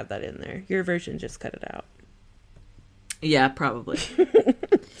 they have that in there. Your version just cut it out. Yeah, probably.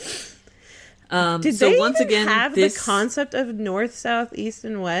 Did they once again have the concept of north, south, east,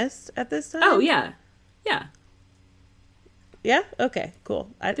 and west at this time? Oh yeah, yeah, yeah. Okay,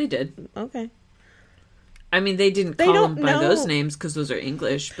 cool. They did. Okay. I mean, they didn't call them by those names because those are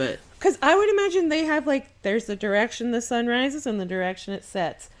English, but because I would imagine they have there's the direction the sun rises and the direction it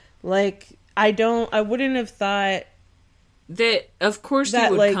sets. Like I wouldn't have thought. Of course, you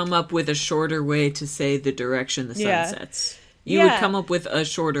would come up with a shorter way to say the direction the sun sets. You would come up with a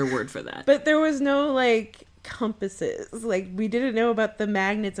shorter word for that. But there was no, compasses. We didn't know about the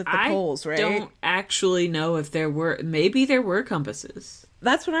magnets at the poles, right? I don't actually know if there were... Maybe there were compasses.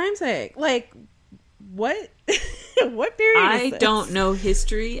 That's what I'm saying. What? What period is this? I don't know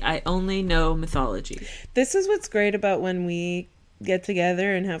history. I only know mythology. This is what's great about when we get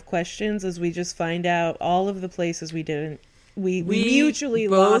together and have questions, is we just find out all of the places we didn't... We mutually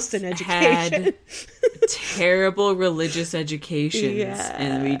lost in education. Had terrible religious educations,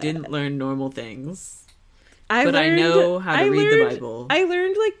 and we didn't learn normal things. I know how to read the Bible. I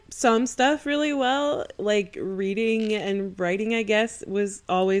learned some stuff really well. Reading and writing, I guess, was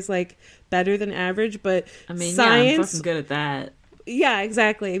always better than average. But I mean, science, I'm fucking good at that. Yeah,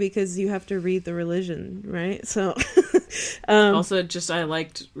 exactly, because you have to read the religion, right? So also I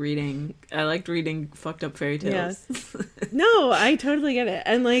liked reading fucked up fairy tales. Yeah. No, I totally get it.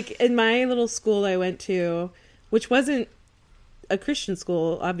 And in my little school I went to, which wasn't a Christian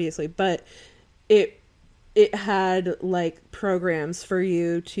school obviously, but it had programs for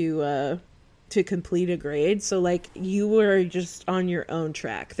you to complete a grade. So you were just on your own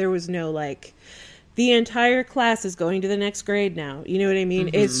track. There was no the entire class is going to the next grade now. You know what I mean?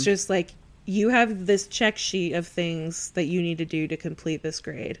 Mm-hmm. It's just like you have this check sheet of things that you need to do to complete this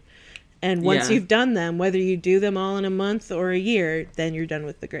grade. And once you've done them, whether you do them all in a month or a year, then you're done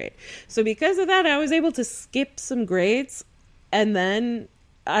with the grade. So because of that, I was able to skip some grades. And then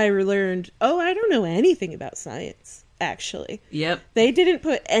I learned, I don't know anything about science, actually. Yep. They didn't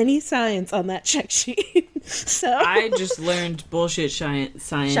put any science on that check sheet. So I just learned bullshit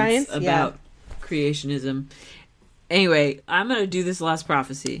science about creationism. Anyway, I'm going to do this last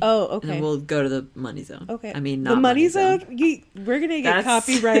prophecy. Oh, okay. And then we'll go to the money zone. Okay. I mean, not the money zone. We're going to get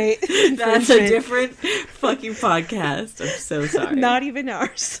copyright. That's a different fucking podcast. I'm so sorry. Not even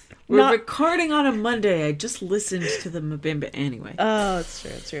ours. We're recording on a Monday. I just listened to the Mabimba anyway. Oh, it's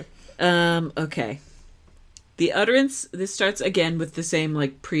true. It's true. Okay. The utterance, this starts again with the same,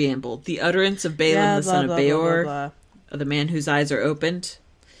 like, preamble. The utterance of Balaam, the son of Beor, the man whose eyes are opened.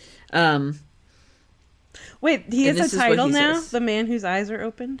 Wait, he has a title now? Says. The man whose eyes are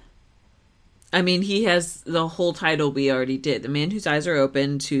opened? I mean, he has the whole title we already did. The man whose eyes are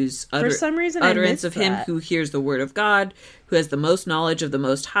opened, whose for some reason utterance of him who hears the word of God, who has the most knowledge of the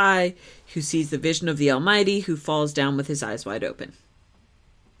Most High, who sees the vision of the Almighty, who falls down with his eyes wide open.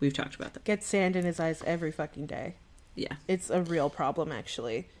 We've talked about that. Gets sand in his eyes every fucking day. Yeah. It's a real problem,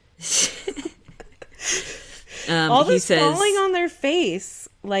 actually. All this falling on their face,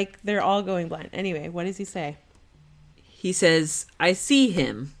 like they're all going blind. Anyway, what does he say? He says, I see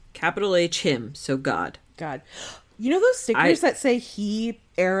him, capital H him, so God. God. You know those stickers that say he,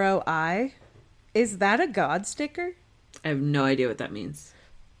 arrow, I? Is that a God sticker? I have no idea what that means.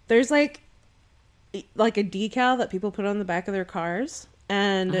 There's like a decal that people put on the back of their cars.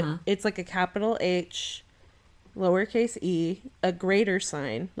 And it's like a capital H, lowercase e, a greater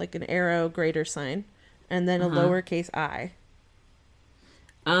sign, like an arrow greater sign, and then a lowercase I.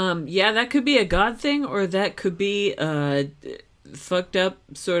 Yeah, that could be a God thing, or that could be a fucked up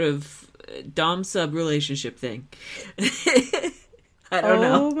sort of dom-sub relationship thing. I don't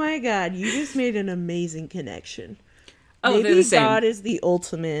know. Oh my God, you just made an amazing connection. Oh, maybe they're the same. God is the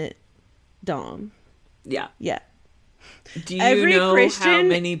ultimate dom. Yeah. Yeah. Do you know Christian how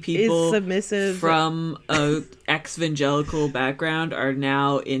many people submissive from a ex-evangelical background are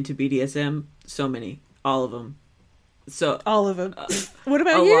now into BDSM? So many. All of them. All of them. What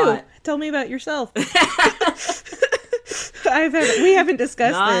about you? Lot. Tell me about yourself. We haven't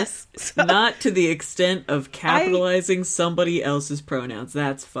discussed this. So. Not to the extent of capitalizing somebody else's pronouns.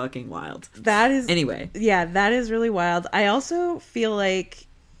 That's fucking wild. That is... Anyway. Yeah, that is really wild. I also feel like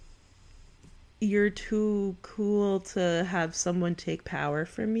you're too cool to have someone take power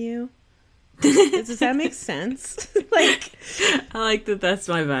from you. Does that make sense? Like, I like that. That's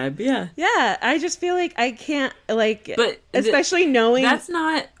my vibe. Yeah. Yeah. I just feel like I can't, like, but especially knowing that's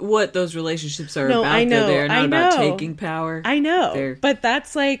not what those relationships are about. I know. They're not about taking power. I know. But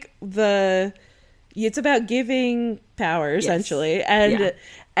that's like it's about giving power essentially.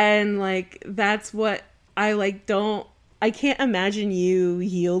 And like, that's what I like. I can't imagine you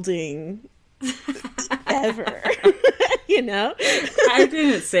yielding ever. You know? I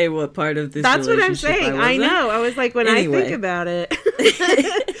didn't say what part of this that's what I'm saying. I know. I was like, when I think about it.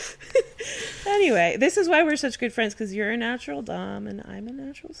 Anyway, this is why we're such good friends, because you're a natural dom and I'm a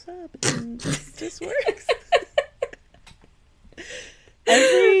natural sub. And this works.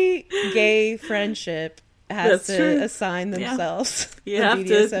 Every gay friendship has to assign themselves a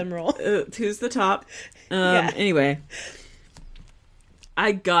BDSM role. Who's the top? Anyway.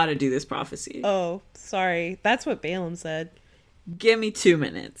 I gotta do this prophecy. Oh, sorry. That's what Balaam said. Give me 2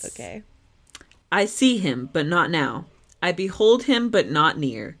 minutes. Okay. I see him, but not now. I behold him, but not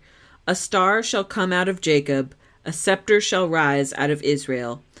near. A star shall come out of Jacob. A scepter shall rise out of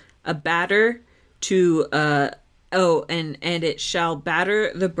Israel. A batter to, and it shall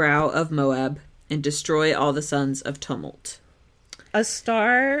batter the brow of Moab and destroy all the sons of tumult. A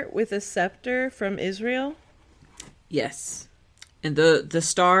star with a scepter from Israel? Yes. And the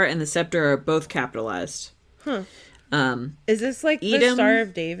star and the scepter are both capitalized. Huh. Is this like Edom, the Star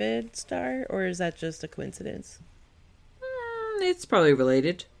of David star, or is that just a coincidence? It's probably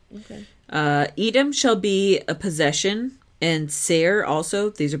related. Okay. Edom shall be a possession, and Seir also.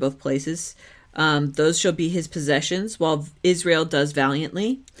 These are both places. Those shall be his possessions, while Israel does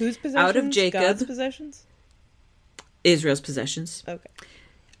valiantly. Whose possessions? Out of Jacob. God's possessions? Israel's possessions. Okay.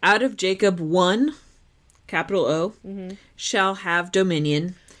 Out of Jacob one, capital O, shall have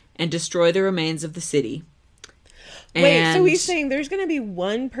dominion and destroy the remains of the city. Wait, so he's saying there's going to be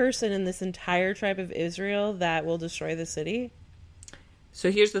one person in this entire tribe of Israel that will destroy the city?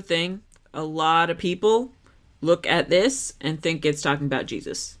 So here's the thing. A lot of people look at this and think it's talking about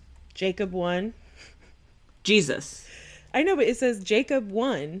Jesus. Jacob 1. Jesus. I know, but it says Jacob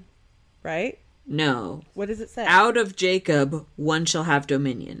won, right? No. What does it say? Out of Jacob, one shall have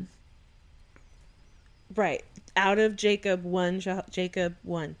dominion. Right. Out of Jacob, Jacob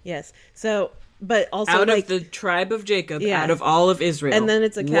won. Yes. So, but also out of the tribe of Jacob, out of all of Israel, and then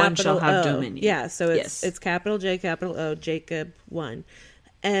it's a capital one shall have O. dominion. Yeah. So it's capital J, capital O, Jacob won,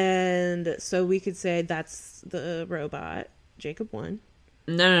 and so we could say that's the robot, Jacob won.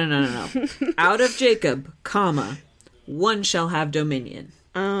 No. Out of Jacob, comma, one shall have dominion.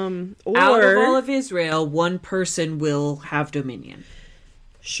 Or out of all of Israel, one person will have dominion.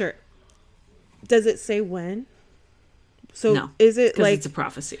 Sure. Does it say when? So no, is it like it's a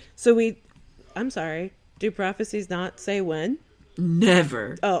prophecy? So I'm sorry. Do prophecies not say when?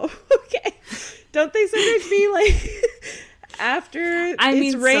 Never. Oh, okay. Don't they sometimes be like after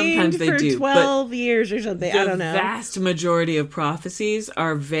it's rained for 12 years or something? I don't know. The vast majority of prophecies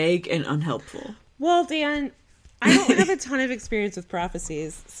are vague and unhelpful. Well, Dan, I don't have a ton of experience with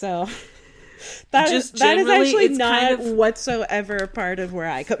prophecies, so that is actually not whatsoever a part of where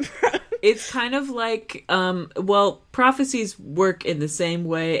I come from. It's kind of like, prophecies work in the same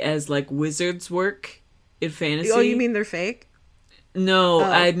way as, like, wizards work in fantasy. Oh, you mean they're fake? No,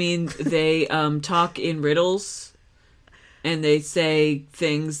 I mean they talk in riddles, and they say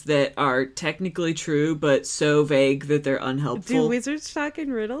things that are technically true, but so vague that they're unhelpful. Do wizards talk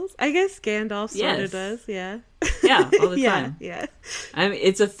in riddles? I guess Gandalf sort of does, yeah. Yeah, all the time. Yeah. I mean,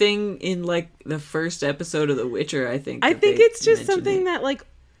 it's a thing in, like, the first episode of The Witcher, I think. I think it's just something that, like,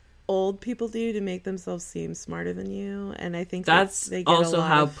 old people do to make themselves seem smarter than you, and I think that's also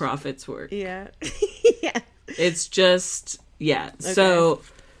how prophets work. Yeah. Yeah. It's just okay.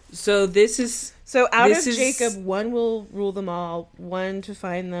 So this is out of Jacob, one will rule them all, one to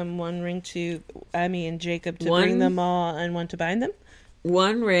find them, Jacob to bring them all, and one to bind them.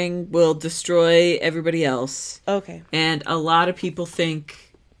 One ring will destroy everybody else. Okay. And a lot of people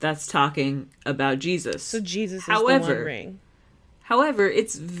think that's talking about Jesus. So Jesus is the one ring. However,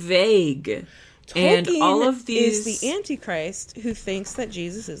 it's vague. Tolkien and all of these is the Antichrist who thinks that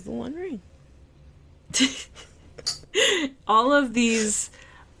Jesus is the one ring. All of these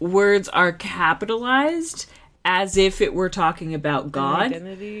words are capitalized as if it were talking about God.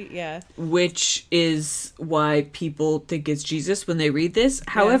 Identity, yeah. Which is why people think it's Jesus when they read this.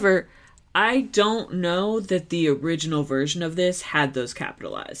 Yeah. However, I don't know that the original version of this had those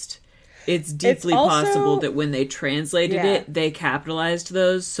capitalized. It's deeply possible that when they translated it, they capitalized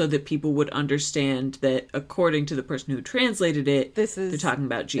those so that people would understand that according to the person who translated it, they're talking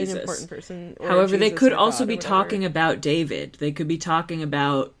about Jesus. An important person. However, they could also be talking about David. They could be talking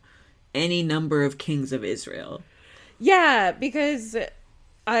about any number of kings of Israel. Yeah, because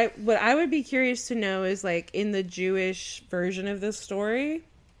what I would be curious to know is, like, in the Jewish version of this story,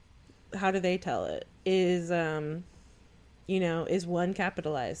 how do they tell it? Is one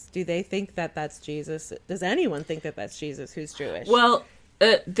capitalized? Do they think that that's Jesus? Does anyone think that that's Jesus who's Jewish? Well,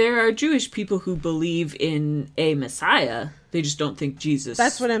 there are Jewish people who believe in a Messiah. They just don't think Jesus.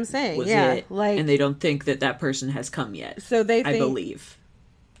 That's what I'm saying. And they don't think that person has come yet. So they think, I believe.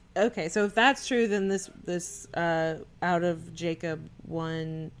 Okay, so if that's true, then this out of Jacob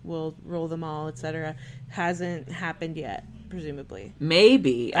one will rule them all, etc., hasn't happened yet, presumably.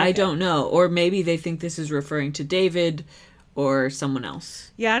 Maybe. Okay. I don't know. Or maybe they think this is referring to David or someone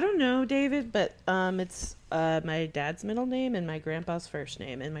else. Yeah, I don't know David, but it's my dad's middle name and my grandpa's first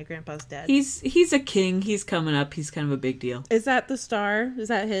name, and my grandpa's dead. He's a king. He's coming up. He's kind of a big deal. Is that the star? Is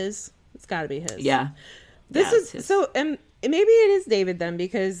that his? It's got to be his. Yeah. This is his. So, maybe it is David then,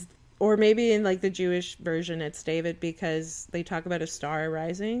 because, or maybe in, like, the Jewish version it's David because they talk about a star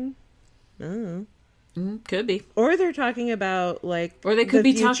rising. Oh. Could be. Or they're talking about, like, or they could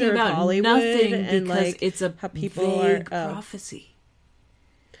be talking about Hollywood nothing and, because like, it's a how people vague prophecy.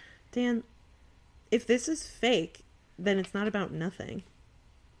 Dan, if this is fake, then it's not about nothing.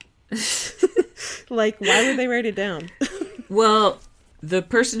 Like, why would they write it down? Well, the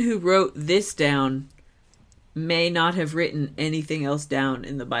person who wrote this down may not have written anything else down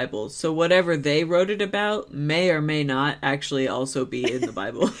in the Bible. So whatever they wrote it about may or may not actually also be in the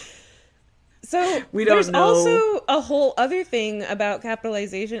Bible. So we don't know. There's also a whole other thing about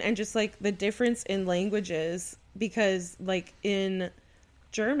capitalization and just, like, the difference in languages, because, like, in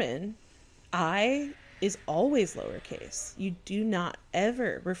German, I is always lowercase. You do not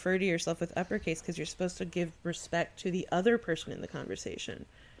ever refer to yourself with uppercase because you're supposed to give respect to the other person in the conversation.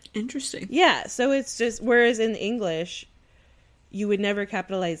 Interesting. Yeah, so it's just, whereas in English, you would never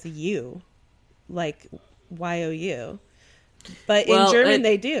capitalize you, like Y-O-U. But in German,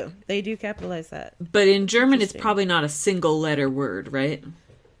 they do. They do capitalize that. But in German, it's probably not a single letter word, right?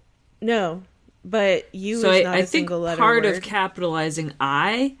 No. But you so is not I a think single letter part word. of capitalizing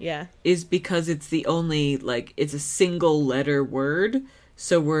I is because it's the only, like, it's a single letter word.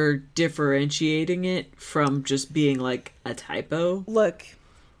 So we're differentiating it from just being like a typo. Look,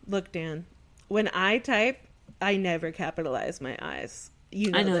 Dan. When I type, I never capitalize my I's. You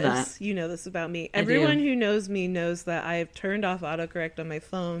know, I know this. that. You know this about me. Everyone who knows me knows that I have turned off autocorrect on my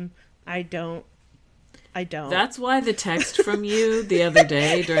phone. I don't. That's why the text from you the other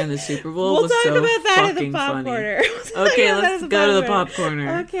day during the Super Bowl was so fucking funny. Okay, let's go to the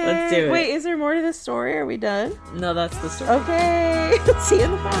popcorner. Okay. Let's do it. Wait, is there more to this story? Are we done? No, that's the story. Okay. See you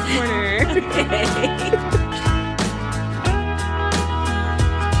in the popcorner. Okay.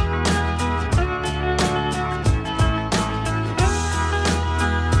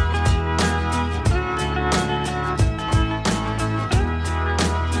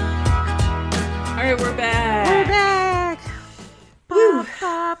 We're back. We're back. Pop,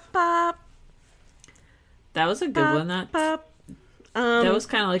 pop, pop. That was a good pop, one. That was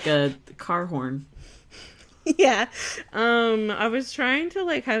kind of like a car horn. Yeah. I was trying to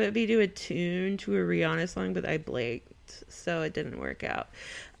like have it be to a tune to a Rihanna song, but I blanked, so it didn't work out.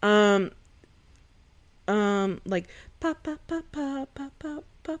 Like pop, pop, pop, pop, pop, pop.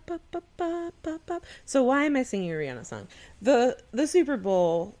 Pop, pop, pop, pop, pop, pop. So why am I singing a Rihanna song? The Super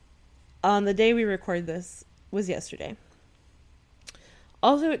Bowl on the day we record this was yesterday.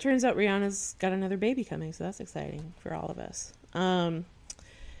 Also, it turns out Rihanna's got another baby coming, so that's exciting for all of us. And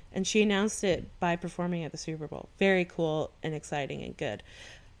she announced it by performing at the Super Bowl. Very cool and exciting and good.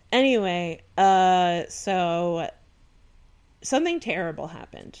 Anyway, so something terrible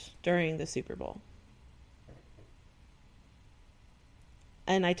happened during the Super Bowl.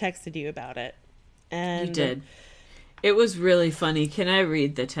 And I texted you about it. And you did. It was really funny. Can I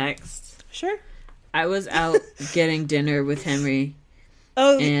read the text? Sure. I was out getting dinner with Henry.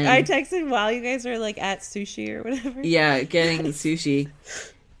 Oh, I texted while you guys are like at sushi or whatever. Yeah, getting sushi.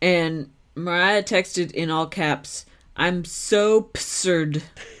 And Mariah texted in all caps, "I'm so pissed."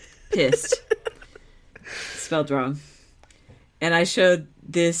 Spelled wrong. And I showed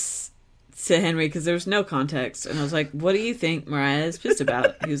this to Henry because there was no context. And I was like, "What do you think Mariah is pissed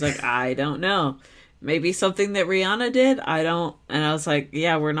about?" He was like, "I don't know. Maybe something that Rihanna did? I don't." And I was like,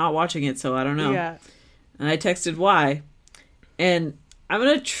 "Yeah, we're not watching it, so I don't know." Yeah. And I texted why. And I'm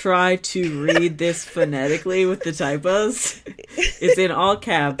going to try to read this phonetically with the typos. It's in all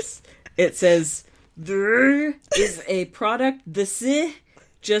caps. It says, "There is a product this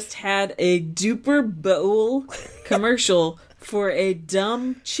just had a duper bowl commercial for a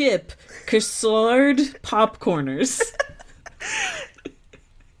dumb chip custard popcorners."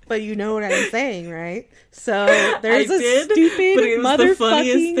 But you know what I'm saying, right? So there's I a did, stupid but it was motherfucking... the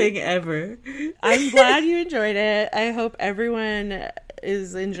funniest thing ever. I'm glad you enjoyed it. I hope everyone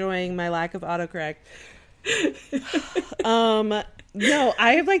is enjoying my lack of autocorrect. No,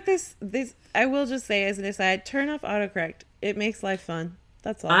 I have like this I will just say as an aside, turn off autocorrect. It makes life fun.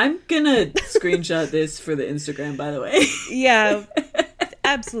 That's all. I'm gonna screenshot this for the Instagram, by the way. Yeah,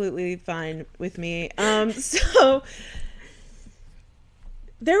 absolutely fine with me. So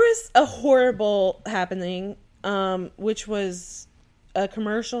there was a horrible happening, which was a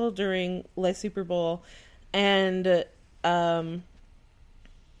commercial during Le Super Bowl, and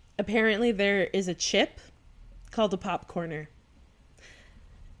apparently there is a chip called a popcorner,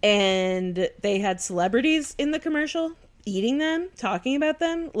 and they had celebrities in the commercial eating them, talking about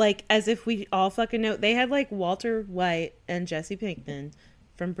them, like as if we all fucking know. They had like Walter White and Jesse Pinkman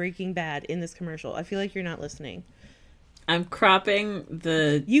from Breaking Bad in this commercial. I feel like you're not listening. I'm cropping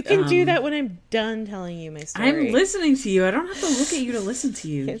the... You can do that when I'm done telling you my story. I'm listening to you. I don't have to look at you to listen to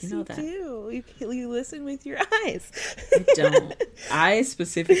you. Yes, you know that. Do. You listen with your eyes. I don't. I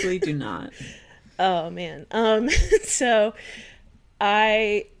specifically do not. Oh, man. So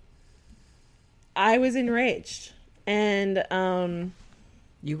I was enraged. And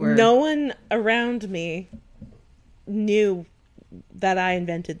you were. No one around me knew that I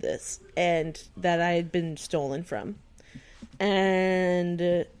invented this and that I had been stolen from.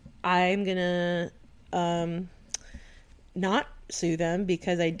 And I'm gonna not sue them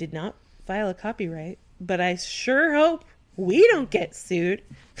because I did not file a copyright, but I sure hope we don't get sued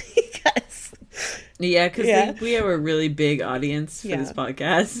because we have a really big audience for this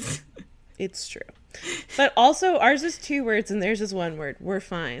podcast. It's true. But also ours is 2 words and theirs is 1 word. We're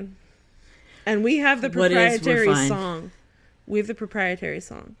fine. And we have the proprietary song. We have the proprietary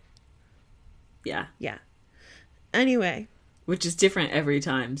song. Yeah. Yeah. Anyway. Which is different every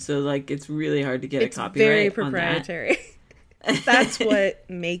time. So, like, it's really hard to get a copyright. It's very proprietary. That's what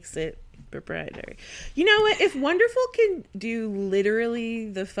makes it proprietary. You know what? If Wonderful can do literally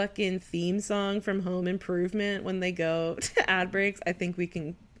the fucking theme song from Home Improvement when they go to ad breaks, I think we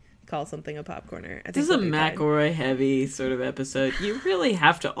can call something a popcorner. This is a McElroy heavy sort of episode. You really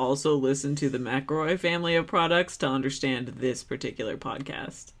have to also listen to the McElroy family of products to understand this particular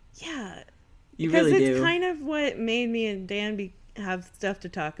podcast. Yeah. You really do. Because it's kind of what made me and Dan have stuff to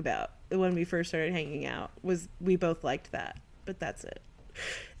talk about when we first started hanging out, was we both liked that. But that's it.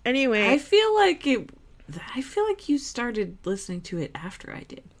 Anyway. I feel like you started listening to it after I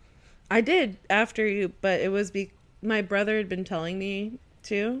did. I did after you, but it was my brother had been telling me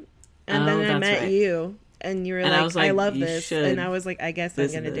to. And then I met you, and you were like, I love this. Should. And I was like, I guess I'm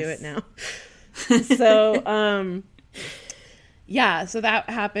going to do it now. So, yeah, so that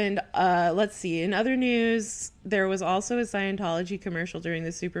happened. Let's see. In other news, there was also a Scientology commercial during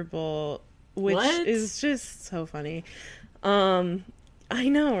the Super Bowl, which is just so funny. I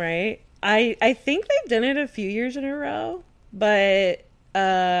know, right? I think they've done it a few years in a row, but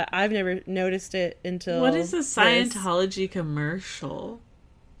I've never noticed it until What is a Scientology commercial?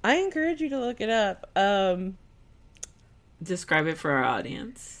 I encourage you to look it up. Describe it for our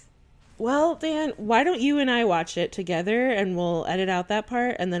audience. Well, Dan, why don't you and I watch it together, and we'll edit out that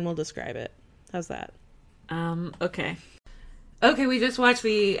part, and then we'll describe it. How's that? Okay. Okay, we just watched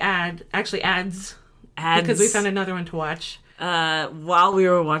the ads. Because we found another one to watch. While we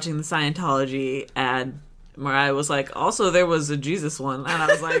were watching the Scientology ad, Mariah was like, also there was a Jesus one. And I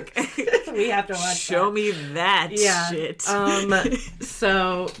was like, we have to watch Show me that shit.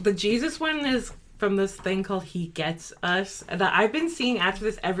 So the Jesus one is from this thing called He Gets Us. That I've been seeing ads for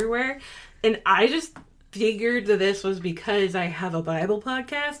this everywhere. And I just figured that this was because I have a Bible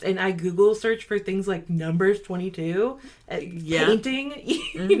podcast and I Google search for things like Numbers 22, painting,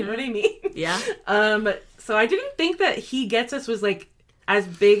 you know what I mean? Yeah. So I didn't think that He Gets Us was like as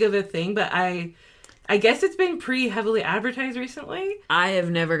big of a thing, but I guess it's been pretty heavily advertised recently. I have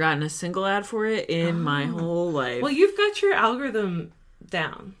never gotten a single ad for it in my whole life. Well, you've got your algorithm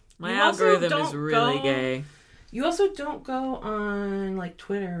down. My algorithm is really gay. You also don't go on like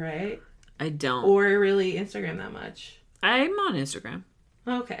Twitter, right? I don't. Or really Instagram that much. I'm on Instagram.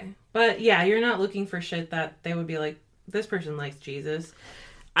 Okay. But yeah, you're not looking for shit that they would be like, this person likes Jesus.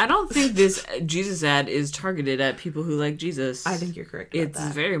 I don't think this Jesus ad is targeted at people who like Jesus. I think you're correct about that.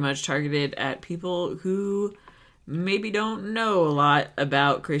 It's very much targeted at people who maybe don't know a lot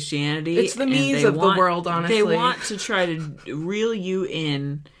about Christianity. It's the me's of the world, honestly. They want to try to reel you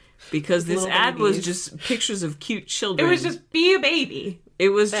in because this ad was just pictures of cute children. It was just, be a baby. It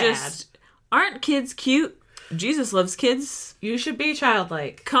was just, aren't kids cute? Jesus loves kids. You should be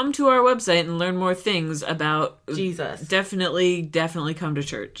childlike. Come to our website and learn more things about Jesus. Definitely come to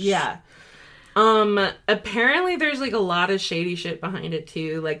church. Yeah. Apparently there's like a lot of shady shit behind it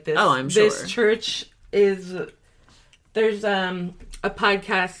too. Like this. Oh, I'm sure. This church is. There's a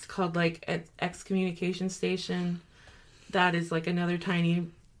podcast called like Excommunication Station. That is like another tiny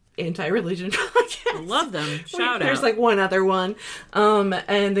anti-religion podcast. I love them. Shout out. There's like one other one.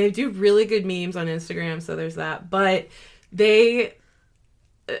 And they do really good memes on Instagram, so there's that. But they're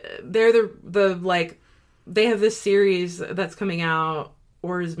the like, they have this series that's coming out,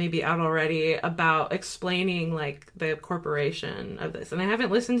 or is maybe out already, about explaining like the corporation of this. And I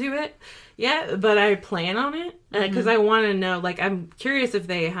haven't listened to it yet, but I plan on it because I want to know, like, I'm curious if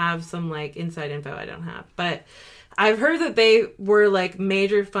they have some like inside info I don't have. But I've heard that they were like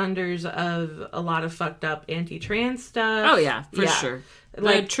major funders of a lot of fucked up anti-trans stuff. Oh yeah, for sure.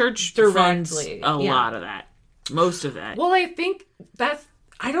 Like the church directly funds a lot of that. Most of that. Well, I think that's,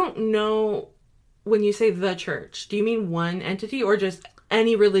 I don't know, when you say the church, do you mean one entity or just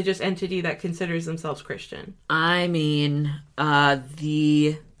any religious entity that considers themselves Christian? I mean,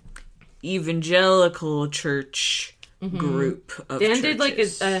 the evangelical church group of Dan churches. did like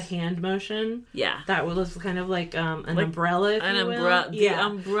a hand motion. Yeah. That was kind of like an umbrella, if you will. The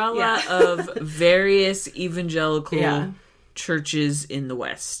umbrella of various evangelical churches in the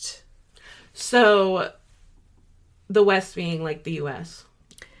West. So, the West being like the U.S.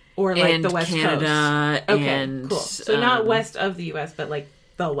 or like and the West Canada Coast. Okay, and cool. So not west of the U.S., but like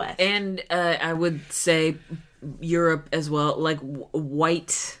the West. And I would say Europe as well, like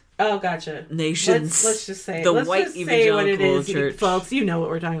white. Oh, gotcha. Nations. Let's just say the let's white just evangelical say what it is, church. folks. You know what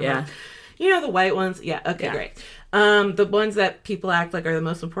we're talking about. You know the white ones. Yeah. Okay. Yeah. Great. The ones that people act like are the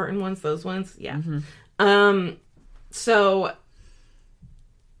most important ones. Those ones. Yeah. So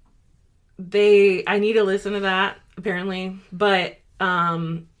I need to listen to that apparently, but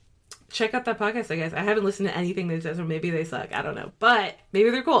check out that podcast. I guess I haven't listened to anything they said, so maybe they suck. I don't know, but maybe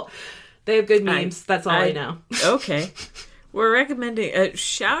they're cool. They have good memes. That's all I know. Okay. We're recommending a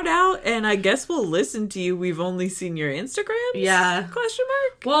shout out, and I guess we'll listen to you. We've only seen your Instagram. Yeah. Question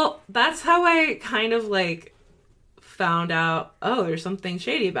mark? Well, that's how I kind of like found out, oh, there's something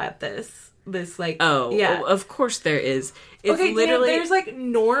shady about this. This like, yeah. Of course there is. It's okay, literally... there's like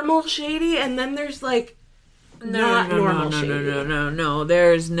normal shady, and then there's like not normal shady. No.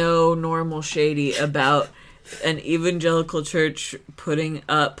 There's no normal shady about an evangelical church putting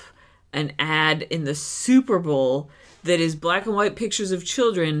up an ad in the Super Bowl that is black and white pictures of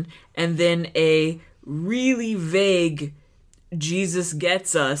children and then a really vague Jesus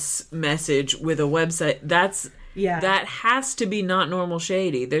gets us message with a website. That has to be not normal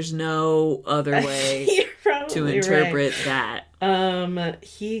shady. There's no other way to interpret that.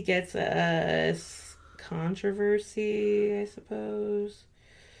 He gets us controversy, I suppose.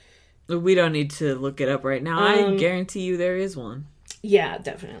 We don't need to look it up right now. I guarantee you there is one. Yeah,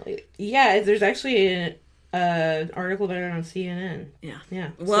 definitely. Yeah, there's actually an article about it on CNN.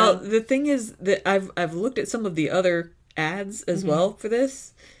 Yeah. Well, the thing is that I've looked at some of the other ads as well for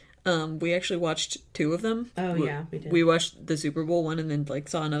this. We actually watched 2 of them. Oh, yeah, we did. We watched the Super Bowl one and then like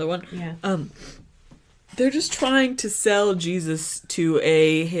saw another one. Yeah. They're just trying to sell Jesus to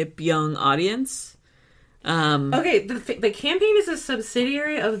a hip young audience. Okay, the campaign is a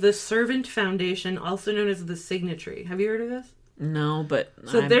subsidiary of the Servant Foundation, also known as the Signatory. Have you heard of this? No, but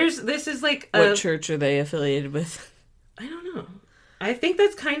so this is like what church are they affiliated with? I don't know. I think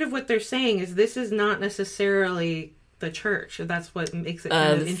that's kind of what they're saying, is this is not necessarily the church. That's what makes it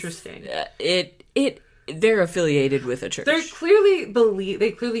kind of interesting. They're affiliated with a church. They clearly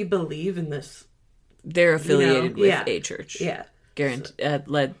believe in this. They're affiliated with a church. Yeah. Guaranteed.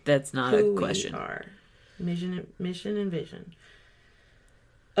 That's not a question. We are. Mission and vision.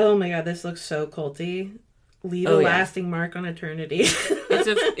 Oh my god, this looks so culty. Leave a lasting mark on eternity.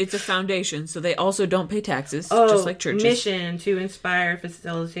 It's a foundation, so they also don't pay taxes, just like churches. Mission to inspire,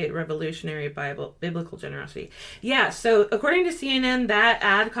 facilitate revolutionary biblical generosity. Yeah, so according to CNN, that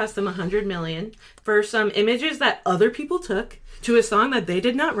ad cost them $100 million for some images that other people took to a song that they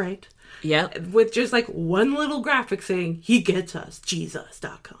did not write. Yeah, with just like one little graphic saying "He gets us,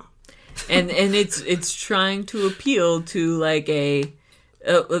 Jesus.com." and it's trying to appeal to like a.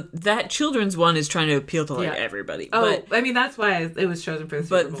 That children's one is trying to appeal to like everybody. But, I mean, that's why it was chosen for the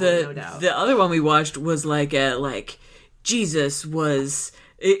Super Bowl, no doubt. The other one we watched was like Jesus was.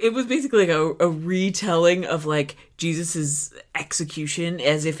 It was basically like a retelling of like Jesus's execution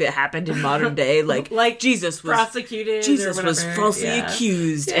as if it happened in modern day. Like Jesus was prosecuted. Jesus was falsely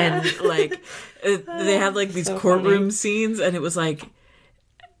accused, and like they had like these courtroom scenes, and it was like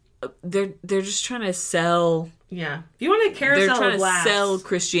they're just trying to sell. Yeah, if you want a carousel, they're trying to sell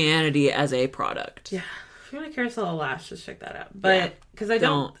Christianity as a product. Yeah, if you want a carousel of laughs, just check that out. But because I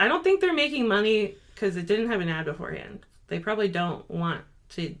don't think they're making money because it didn't have an ad beforehand. They probably don't want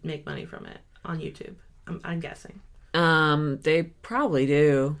to make money from it on YouTube. I'm guessing. They probably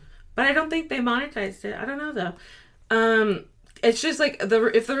do, but I don't think they monetized it. I don't know though. It's just like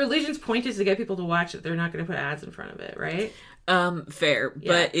if the religion's point is to get people to watch it, they're not going to put ads in front of it, right? Fair.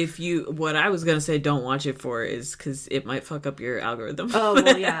 Yeah. But what I was going to say don't watch it for is because it might fuck up your algorithm. Oh,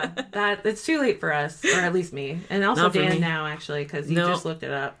 well, yeah. It's too late for us, or at least me. And also Dan now, actually, because he just looked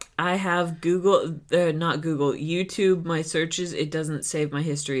it up. I have YouTube, my searches, it doesn't save my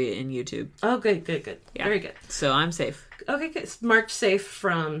history in YouTube. Oh, good. Yeah. Very good. So I'm safe. Okay, good. Marked safe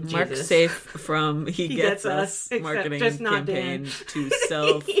from Jesus. Marked safe from He Gets Us marketing campaign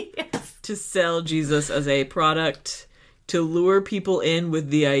to sell Jesus as a product. To lure people in with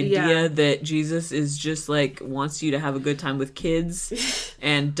the idea that Jesus is just like wants you to have a good time with kids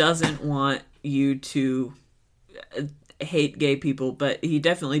and doesn't want you to hate gay people, but he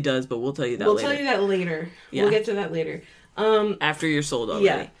definitely does. But we'll tell you that later. We'll tell you that later. Yeah. We'll get to that later. After you're sold already.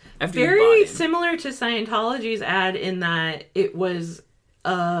 Yeah. After very similar to Scientology's ad in that it was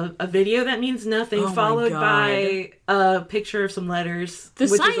a video that means nothing followed by a picture of some letters. The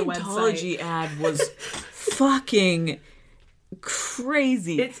which Scientology is a website. ad was fucking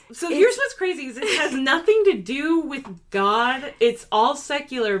crazy. Here's what's crazy is it has nothing to do with God. It's all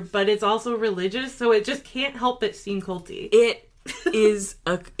secular, but it's also religious, so it just can't help but seem culty. It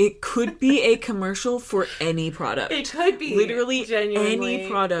could be a commercial for any product. It could be literally genuinely. Any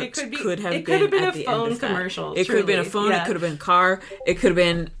product could have been a phone commercial. It could have been a phone. It could have been a car. It could have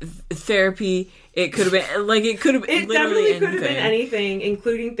been therapy. It could have been it could have. It definitely could have been anything,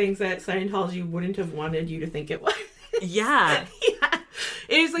 including things that Scientology wouldn't have wanted you to think it was. Yeah.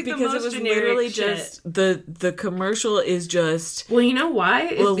 It is like because the most it was generic literally shit. Just the commercial is just. Well, you know why?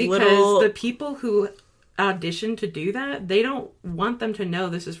 It's because the people who audition to do that, they don't want them to know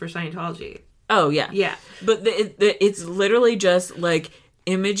this is for Scientology. Oh, yeah. Yeah. But it's literally just, like,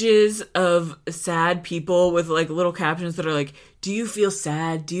 images of sad people with, like, little captions that are like, do you feel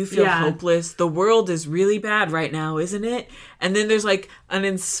sad? Do you feel hopeless? The world is really bad right now, isn't it? And then there's, like, an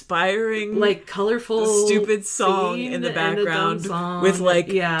inspiring, like, colorful, stupid song in the background with, like,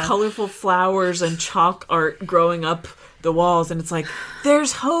 colorful flowers and chalk art growing up the walls, and it's like,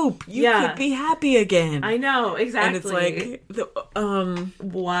 there's hope. You could be happy again. I know, exactly. And it's like,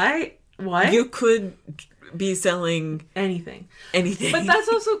 why? What? You could be selling anything. But that's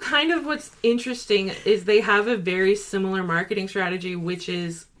also kind of what's interesting is they have a very similar marketing strategy, which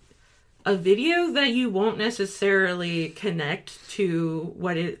is a video that you won't necessarily connect to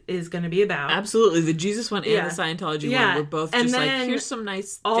what it is going to be about. Absolutely. The Jesus one and the Scientology one were both just like, here's some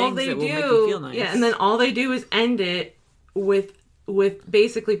nice things that will make you feel nice. Yeah, and then all they do is end it with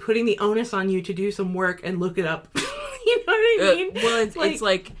basically putting the onus on you to do some work and look it up. You know what I mean? Well, it's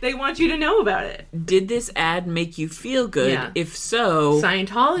like... They want you to know about it. Did this ad make you feel good? Yeah. If so...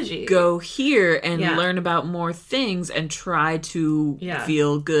 Scientology. Go here and learn about more things and try to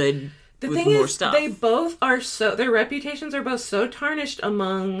feel good with more stuff. They both are so... Their reputations are both so tarnished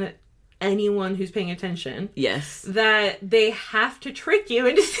among anyone who's paying attention. Yes. That they have to trick you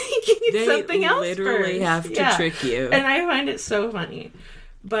into thinking it's something else They literally have to trick you. And I find it so funny.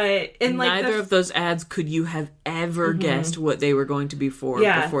 But in like neither of those ads could you have ever guessed what they were going to be for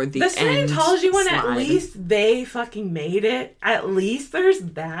before the end. The Scientology one, slide. at least they fucking made it. At least there's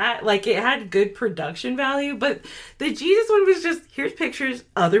that. Like, it had good production value. But the Jesus one was just, here's pictures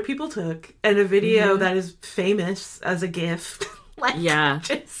other people took and a video that is famous as a gift. Like,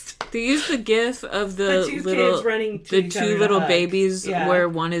 they used the gif of the two little babies where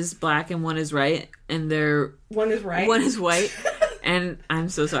one is black and one is right, and one is right, one is white. And I'm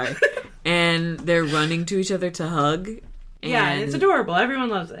so sorry. And they're running to each other to hug. And, it's adorable. Everyone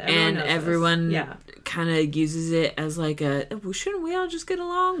loves it. Everyone kind of uses it as like well, shouldn't we all just get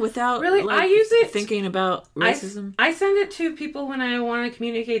along without really? I use it thinking about racism. I send it to people when I want to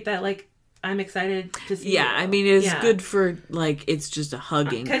communicate that, like, I'm excited to see you. I mean, it's good for, like, it's just a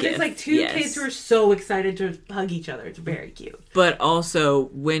hugging because it's like two kids who are so excited to hug each other. It's very cute. But also,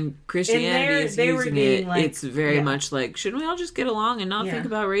 when Christianity is using it, like, it's very much like, shouldn't we all just get along and not think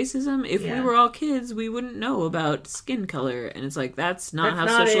about racism? If we were all kids, we wouldn't know about skin color. And it's like, that's not how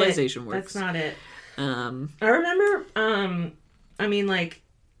socialization works. That's not it. I remember, I mean, like,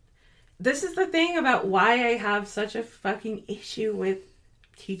 this is the thing about why I have such a fucking issue with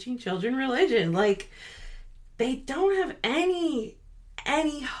teaching children religion. Like, they don't have any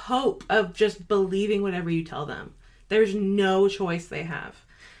hope of just believing whatever you tell them. There's no choice they have.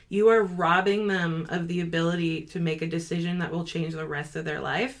 You are robbing them of the ability to make a decision that will change the rest of their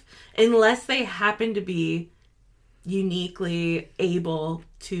life, unless they happen to be uniquely able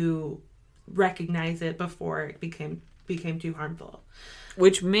to recognize it before it became too harmful.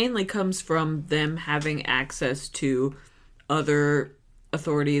 Which mainly comes from them having access to other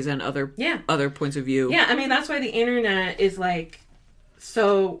authorities and other points of view. Yeah, I mean, that's why the internet is like,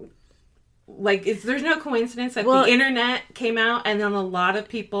 so, like, there's no coincidence that the internet came out and then a lot of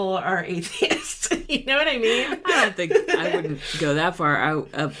people are atheists. You know what I mean? I don't think, I wouldn't go that far.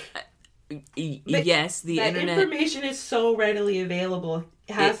 Yes, the internet. Information is so readily available.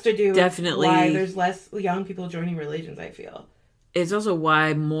 It has to do with why there's less young people joining religions, I feel. It's also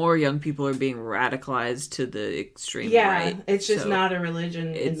why more young people are being radicalized to the extreme right. Yeah, it's just not a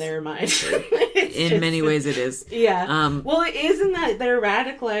religion in their mind. In many ways it is. Yeah. Well, it is in that they're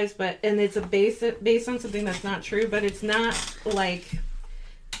radicalized, and it's based on something that's not true, but it's not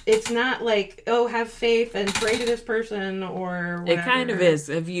like, oh, have faith and pray to this person or whatever. It kind of is.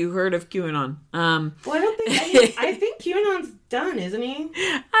 Have you heard of QAnon? Well, I don't think, I think QAnon's done, isn't he?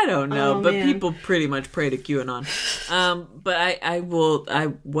 I don't know, but people pretty much pray to QAnon. But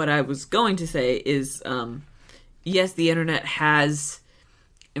what I was going to say is, yes, the internet has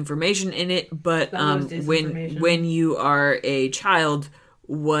information in it, but when you are a child,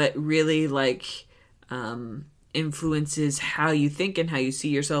 what really influences how you think and how you see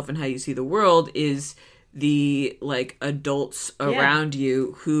yourself and how you see the world is the adults around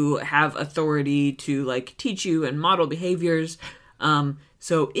you who have authority to teach you and model behaviors.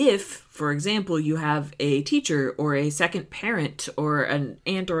 So if, for example, you have a teacher or a second parent or an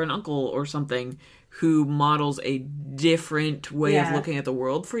aunt or an uncle or something who models a different way of looking at the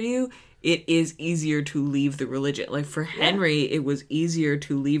world for you, it is easier to leave the religion. For Henry, it was easier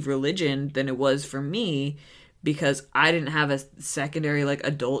to leave religion than it was for me, because I didn't have a secondary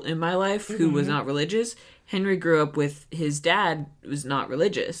adult in my life who was not religious. Henry grew up with his dad was not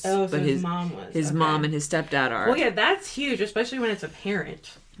religious. Oh, so his mom was. His mom and his stepdad are. Well, yeah, that's huge, especially when it's a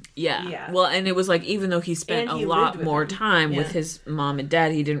parent. Yeah. Yeah. Well, and it was like, even though he spent And a he lot lived with more them. time Yeah. with his mom and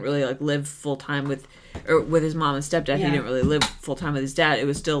dad, he didn't really like live full time with his mom and stepdad. He Yeah. didn't really live full time with his dad. It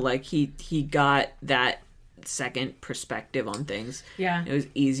was still like he got that second perspective on things. Yeah. It was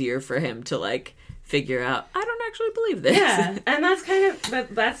easier for him to like figure out, I don't actually believe this. Yeah, and that's kind of,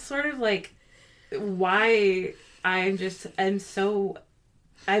 but that's sort of like why I have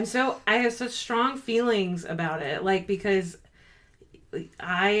such strong feelings about it. Like, because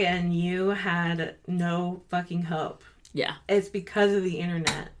I and you had no fucking hope. Yeah. It's because of the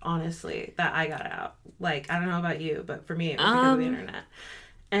internet, honestly, that I got out. Like, I don't know about you, but for me, it was because of the internet.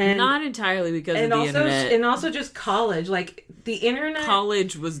 And Not entirely because of the also, internet. and also just college. Like, the internet.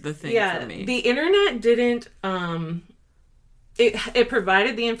 College was the thing for me. The internet didn't. It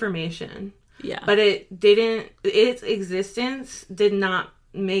provided the information. Yeah. But it didn't. Its existence did not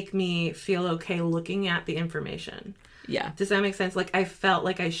make me feel okay looking at the information. Yeah. Does that make sense? Like, I felt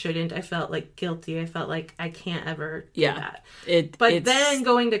like I shouldn't. I felt like guilty. I felt like I can't ever do that. But then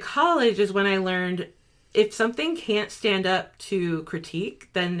going to college is when I learned, if something can't stand up to critique,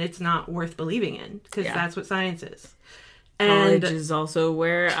 then it's not worth believing in, because that's what science is. College is also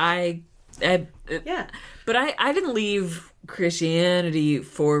where but I didn't leave Christianity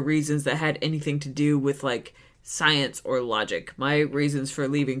for reasons that had anything to do with like science or logic. My reasons for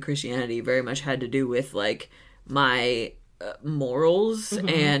leaving Christianity very much had to do with like my morals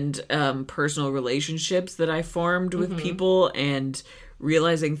and personal relationships that I formed with people, and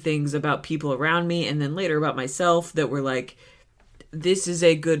realizing things about people around me, and then later about myself, that were like, this is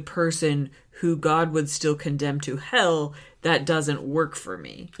a good person who God would still condemn to hell. That doesn't work for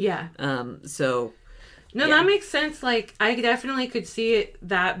me. Yeah. So No, that makes sense. Like, I definitely could see it,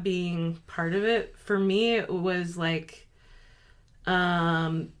 that being part of it. For me, it was like,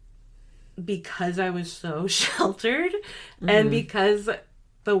 because I was so sheltered, and because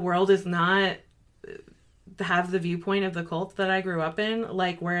the world is not have the viewpoint of the cult that I grew up in,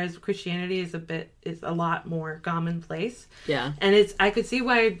 like, whereas Christianity is a lot more commonplace. Yeah. And I could see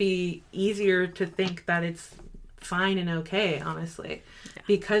why it'd be easier to think that it's fine and okay, honestly,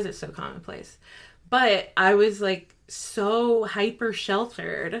 because it's so commonplace. But I was like so hyper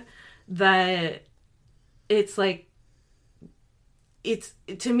sheltered that it's like,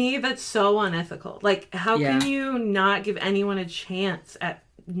 to me, that's so unethical. Like, how can you not give anyone a chance at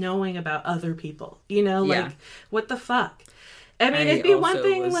knowing about other people? You know, like, what the fuck? I mean, it'd be one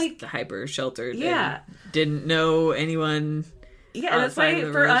thing, was like, hyper sheltered. Yeah. Didn't know anyone. Yeah, that's why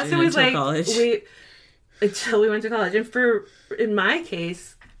for us it was like until we went to college. And in my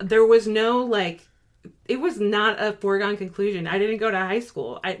case, there was no, like, it was not a foregone conclusion. I didn't go to high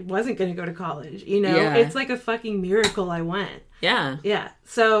school. I wasn't going to go to college. You know, it's like a fucking miracle I went. Yeah. Yeah.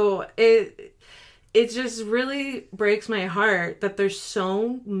 So it just really breaks my heart that there's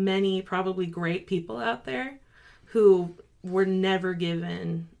so many probably great people out there who were never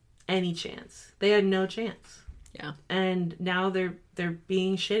given any chance. They had no chance. Yeah. And now they're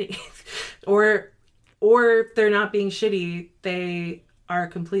being shitty. or if they're not being shitty, they are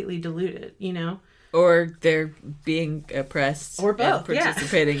completely deluded, you know? Or they're being oppressed. Or both, and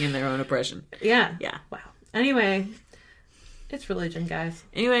participating in their own oppression. Yeah. Yeah. Wow. Anyway, it's religion, guys.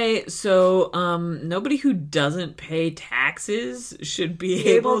 Anyway, so nobody who doesn't pay taxes should be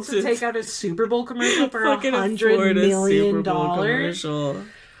able to take out a Super Bowl commercial for fucking $100 million. Commercial.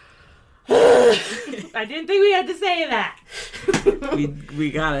 I didn't think we had to say that.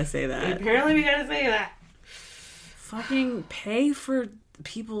 we gotta say that. Apparently we gotta say that. Fucking pay for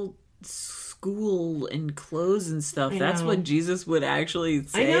people school and clothes and stuff. That's what Jesus would actually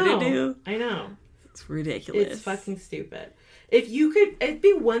say to do. I know. It's ridiculous. It's fucking stupid. It'd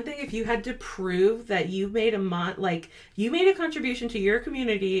be one thing if you had to prove that you made you made a contribution to your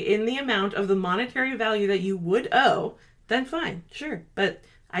community in the amount of the monetary value that you would owe, then fine, sure. But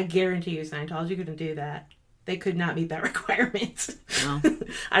I guarantee you Scientology couldn't do that. They could not meet that requirement. No.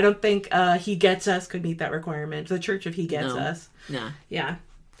 I don't think He Gets Us could meet that requirement. The Church of He Gets Us. No. Yeah.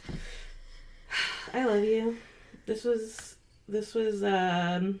 I love you. This was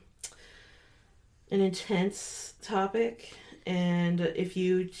an intense topic, and if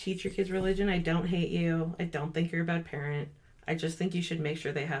you teach your kids religion, I don't hate you. I don't think you're a bad parent. I just think you should make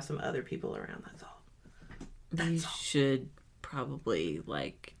sure they have some other people around. That's all. You should probably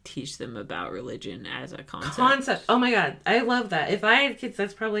teach them about religion as a concept. Oh my god, I love that. If I had kids,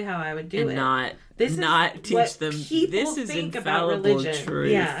 that's probably how I would do it. Not teach them. This is infallible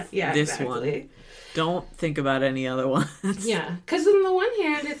truth. Yeah, this exactly. one. Don't think about any other ones. Yeah, because on the one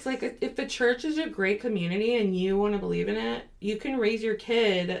hand, it's like if the church is a great community and you want to believe in it, you can raise your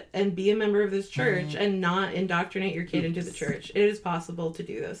kid and be a member of this church and not indoctrinate your kid into the church. It is possible to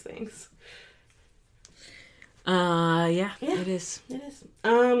do those things. Yeah, it is. It is.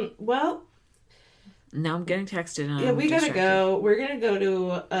 Well, now I'm getting texted. And yeah, we gotta go. We're gonna go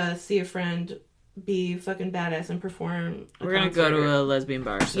to see a friend be fucking badass and perform. We're gonna go to a lesbian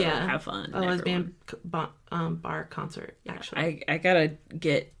bar, so have fun. A lesbian bar concert. Actually, I gotta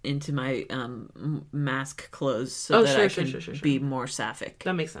get into my mask clothes so that I can be more sapphic.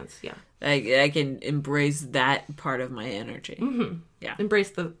 That makes sense. Yeah, I can embrace that part of my energy. Mm-hmm. Yeah, embrace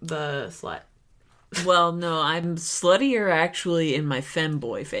the slut. Well, no, I'm sluttier actually in my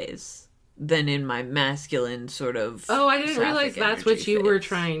femboy phase than in my masculine sort of. Oh, I didn't realize that's what you were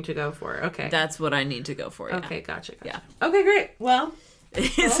trying to go for. Okay. That's what I need to go for, yeah. Okay, gotcha. Yeah. Okay, great. Well.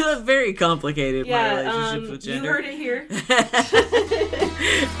 It's a very complicated, my relationship with gender. You heard it here.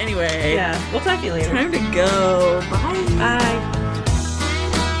 Anyway. Yeah, we'll talk to you later. Time to go.